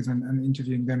 perspectives and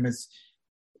interviewing them is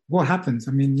what happens.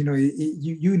 I mean,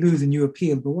 you lose and you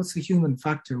appeal, but what's the human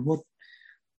factor?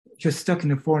 You're stuck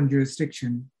in a foreign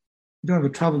jurisdiction. You don't have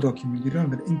a travel document. You don't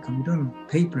have an income. You don't have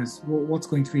papers. What's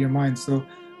going through your mind? So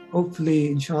hopefully,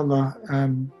 inshallah,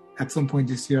 at some point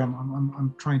this year,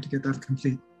 I'm trying to get that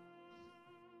complete.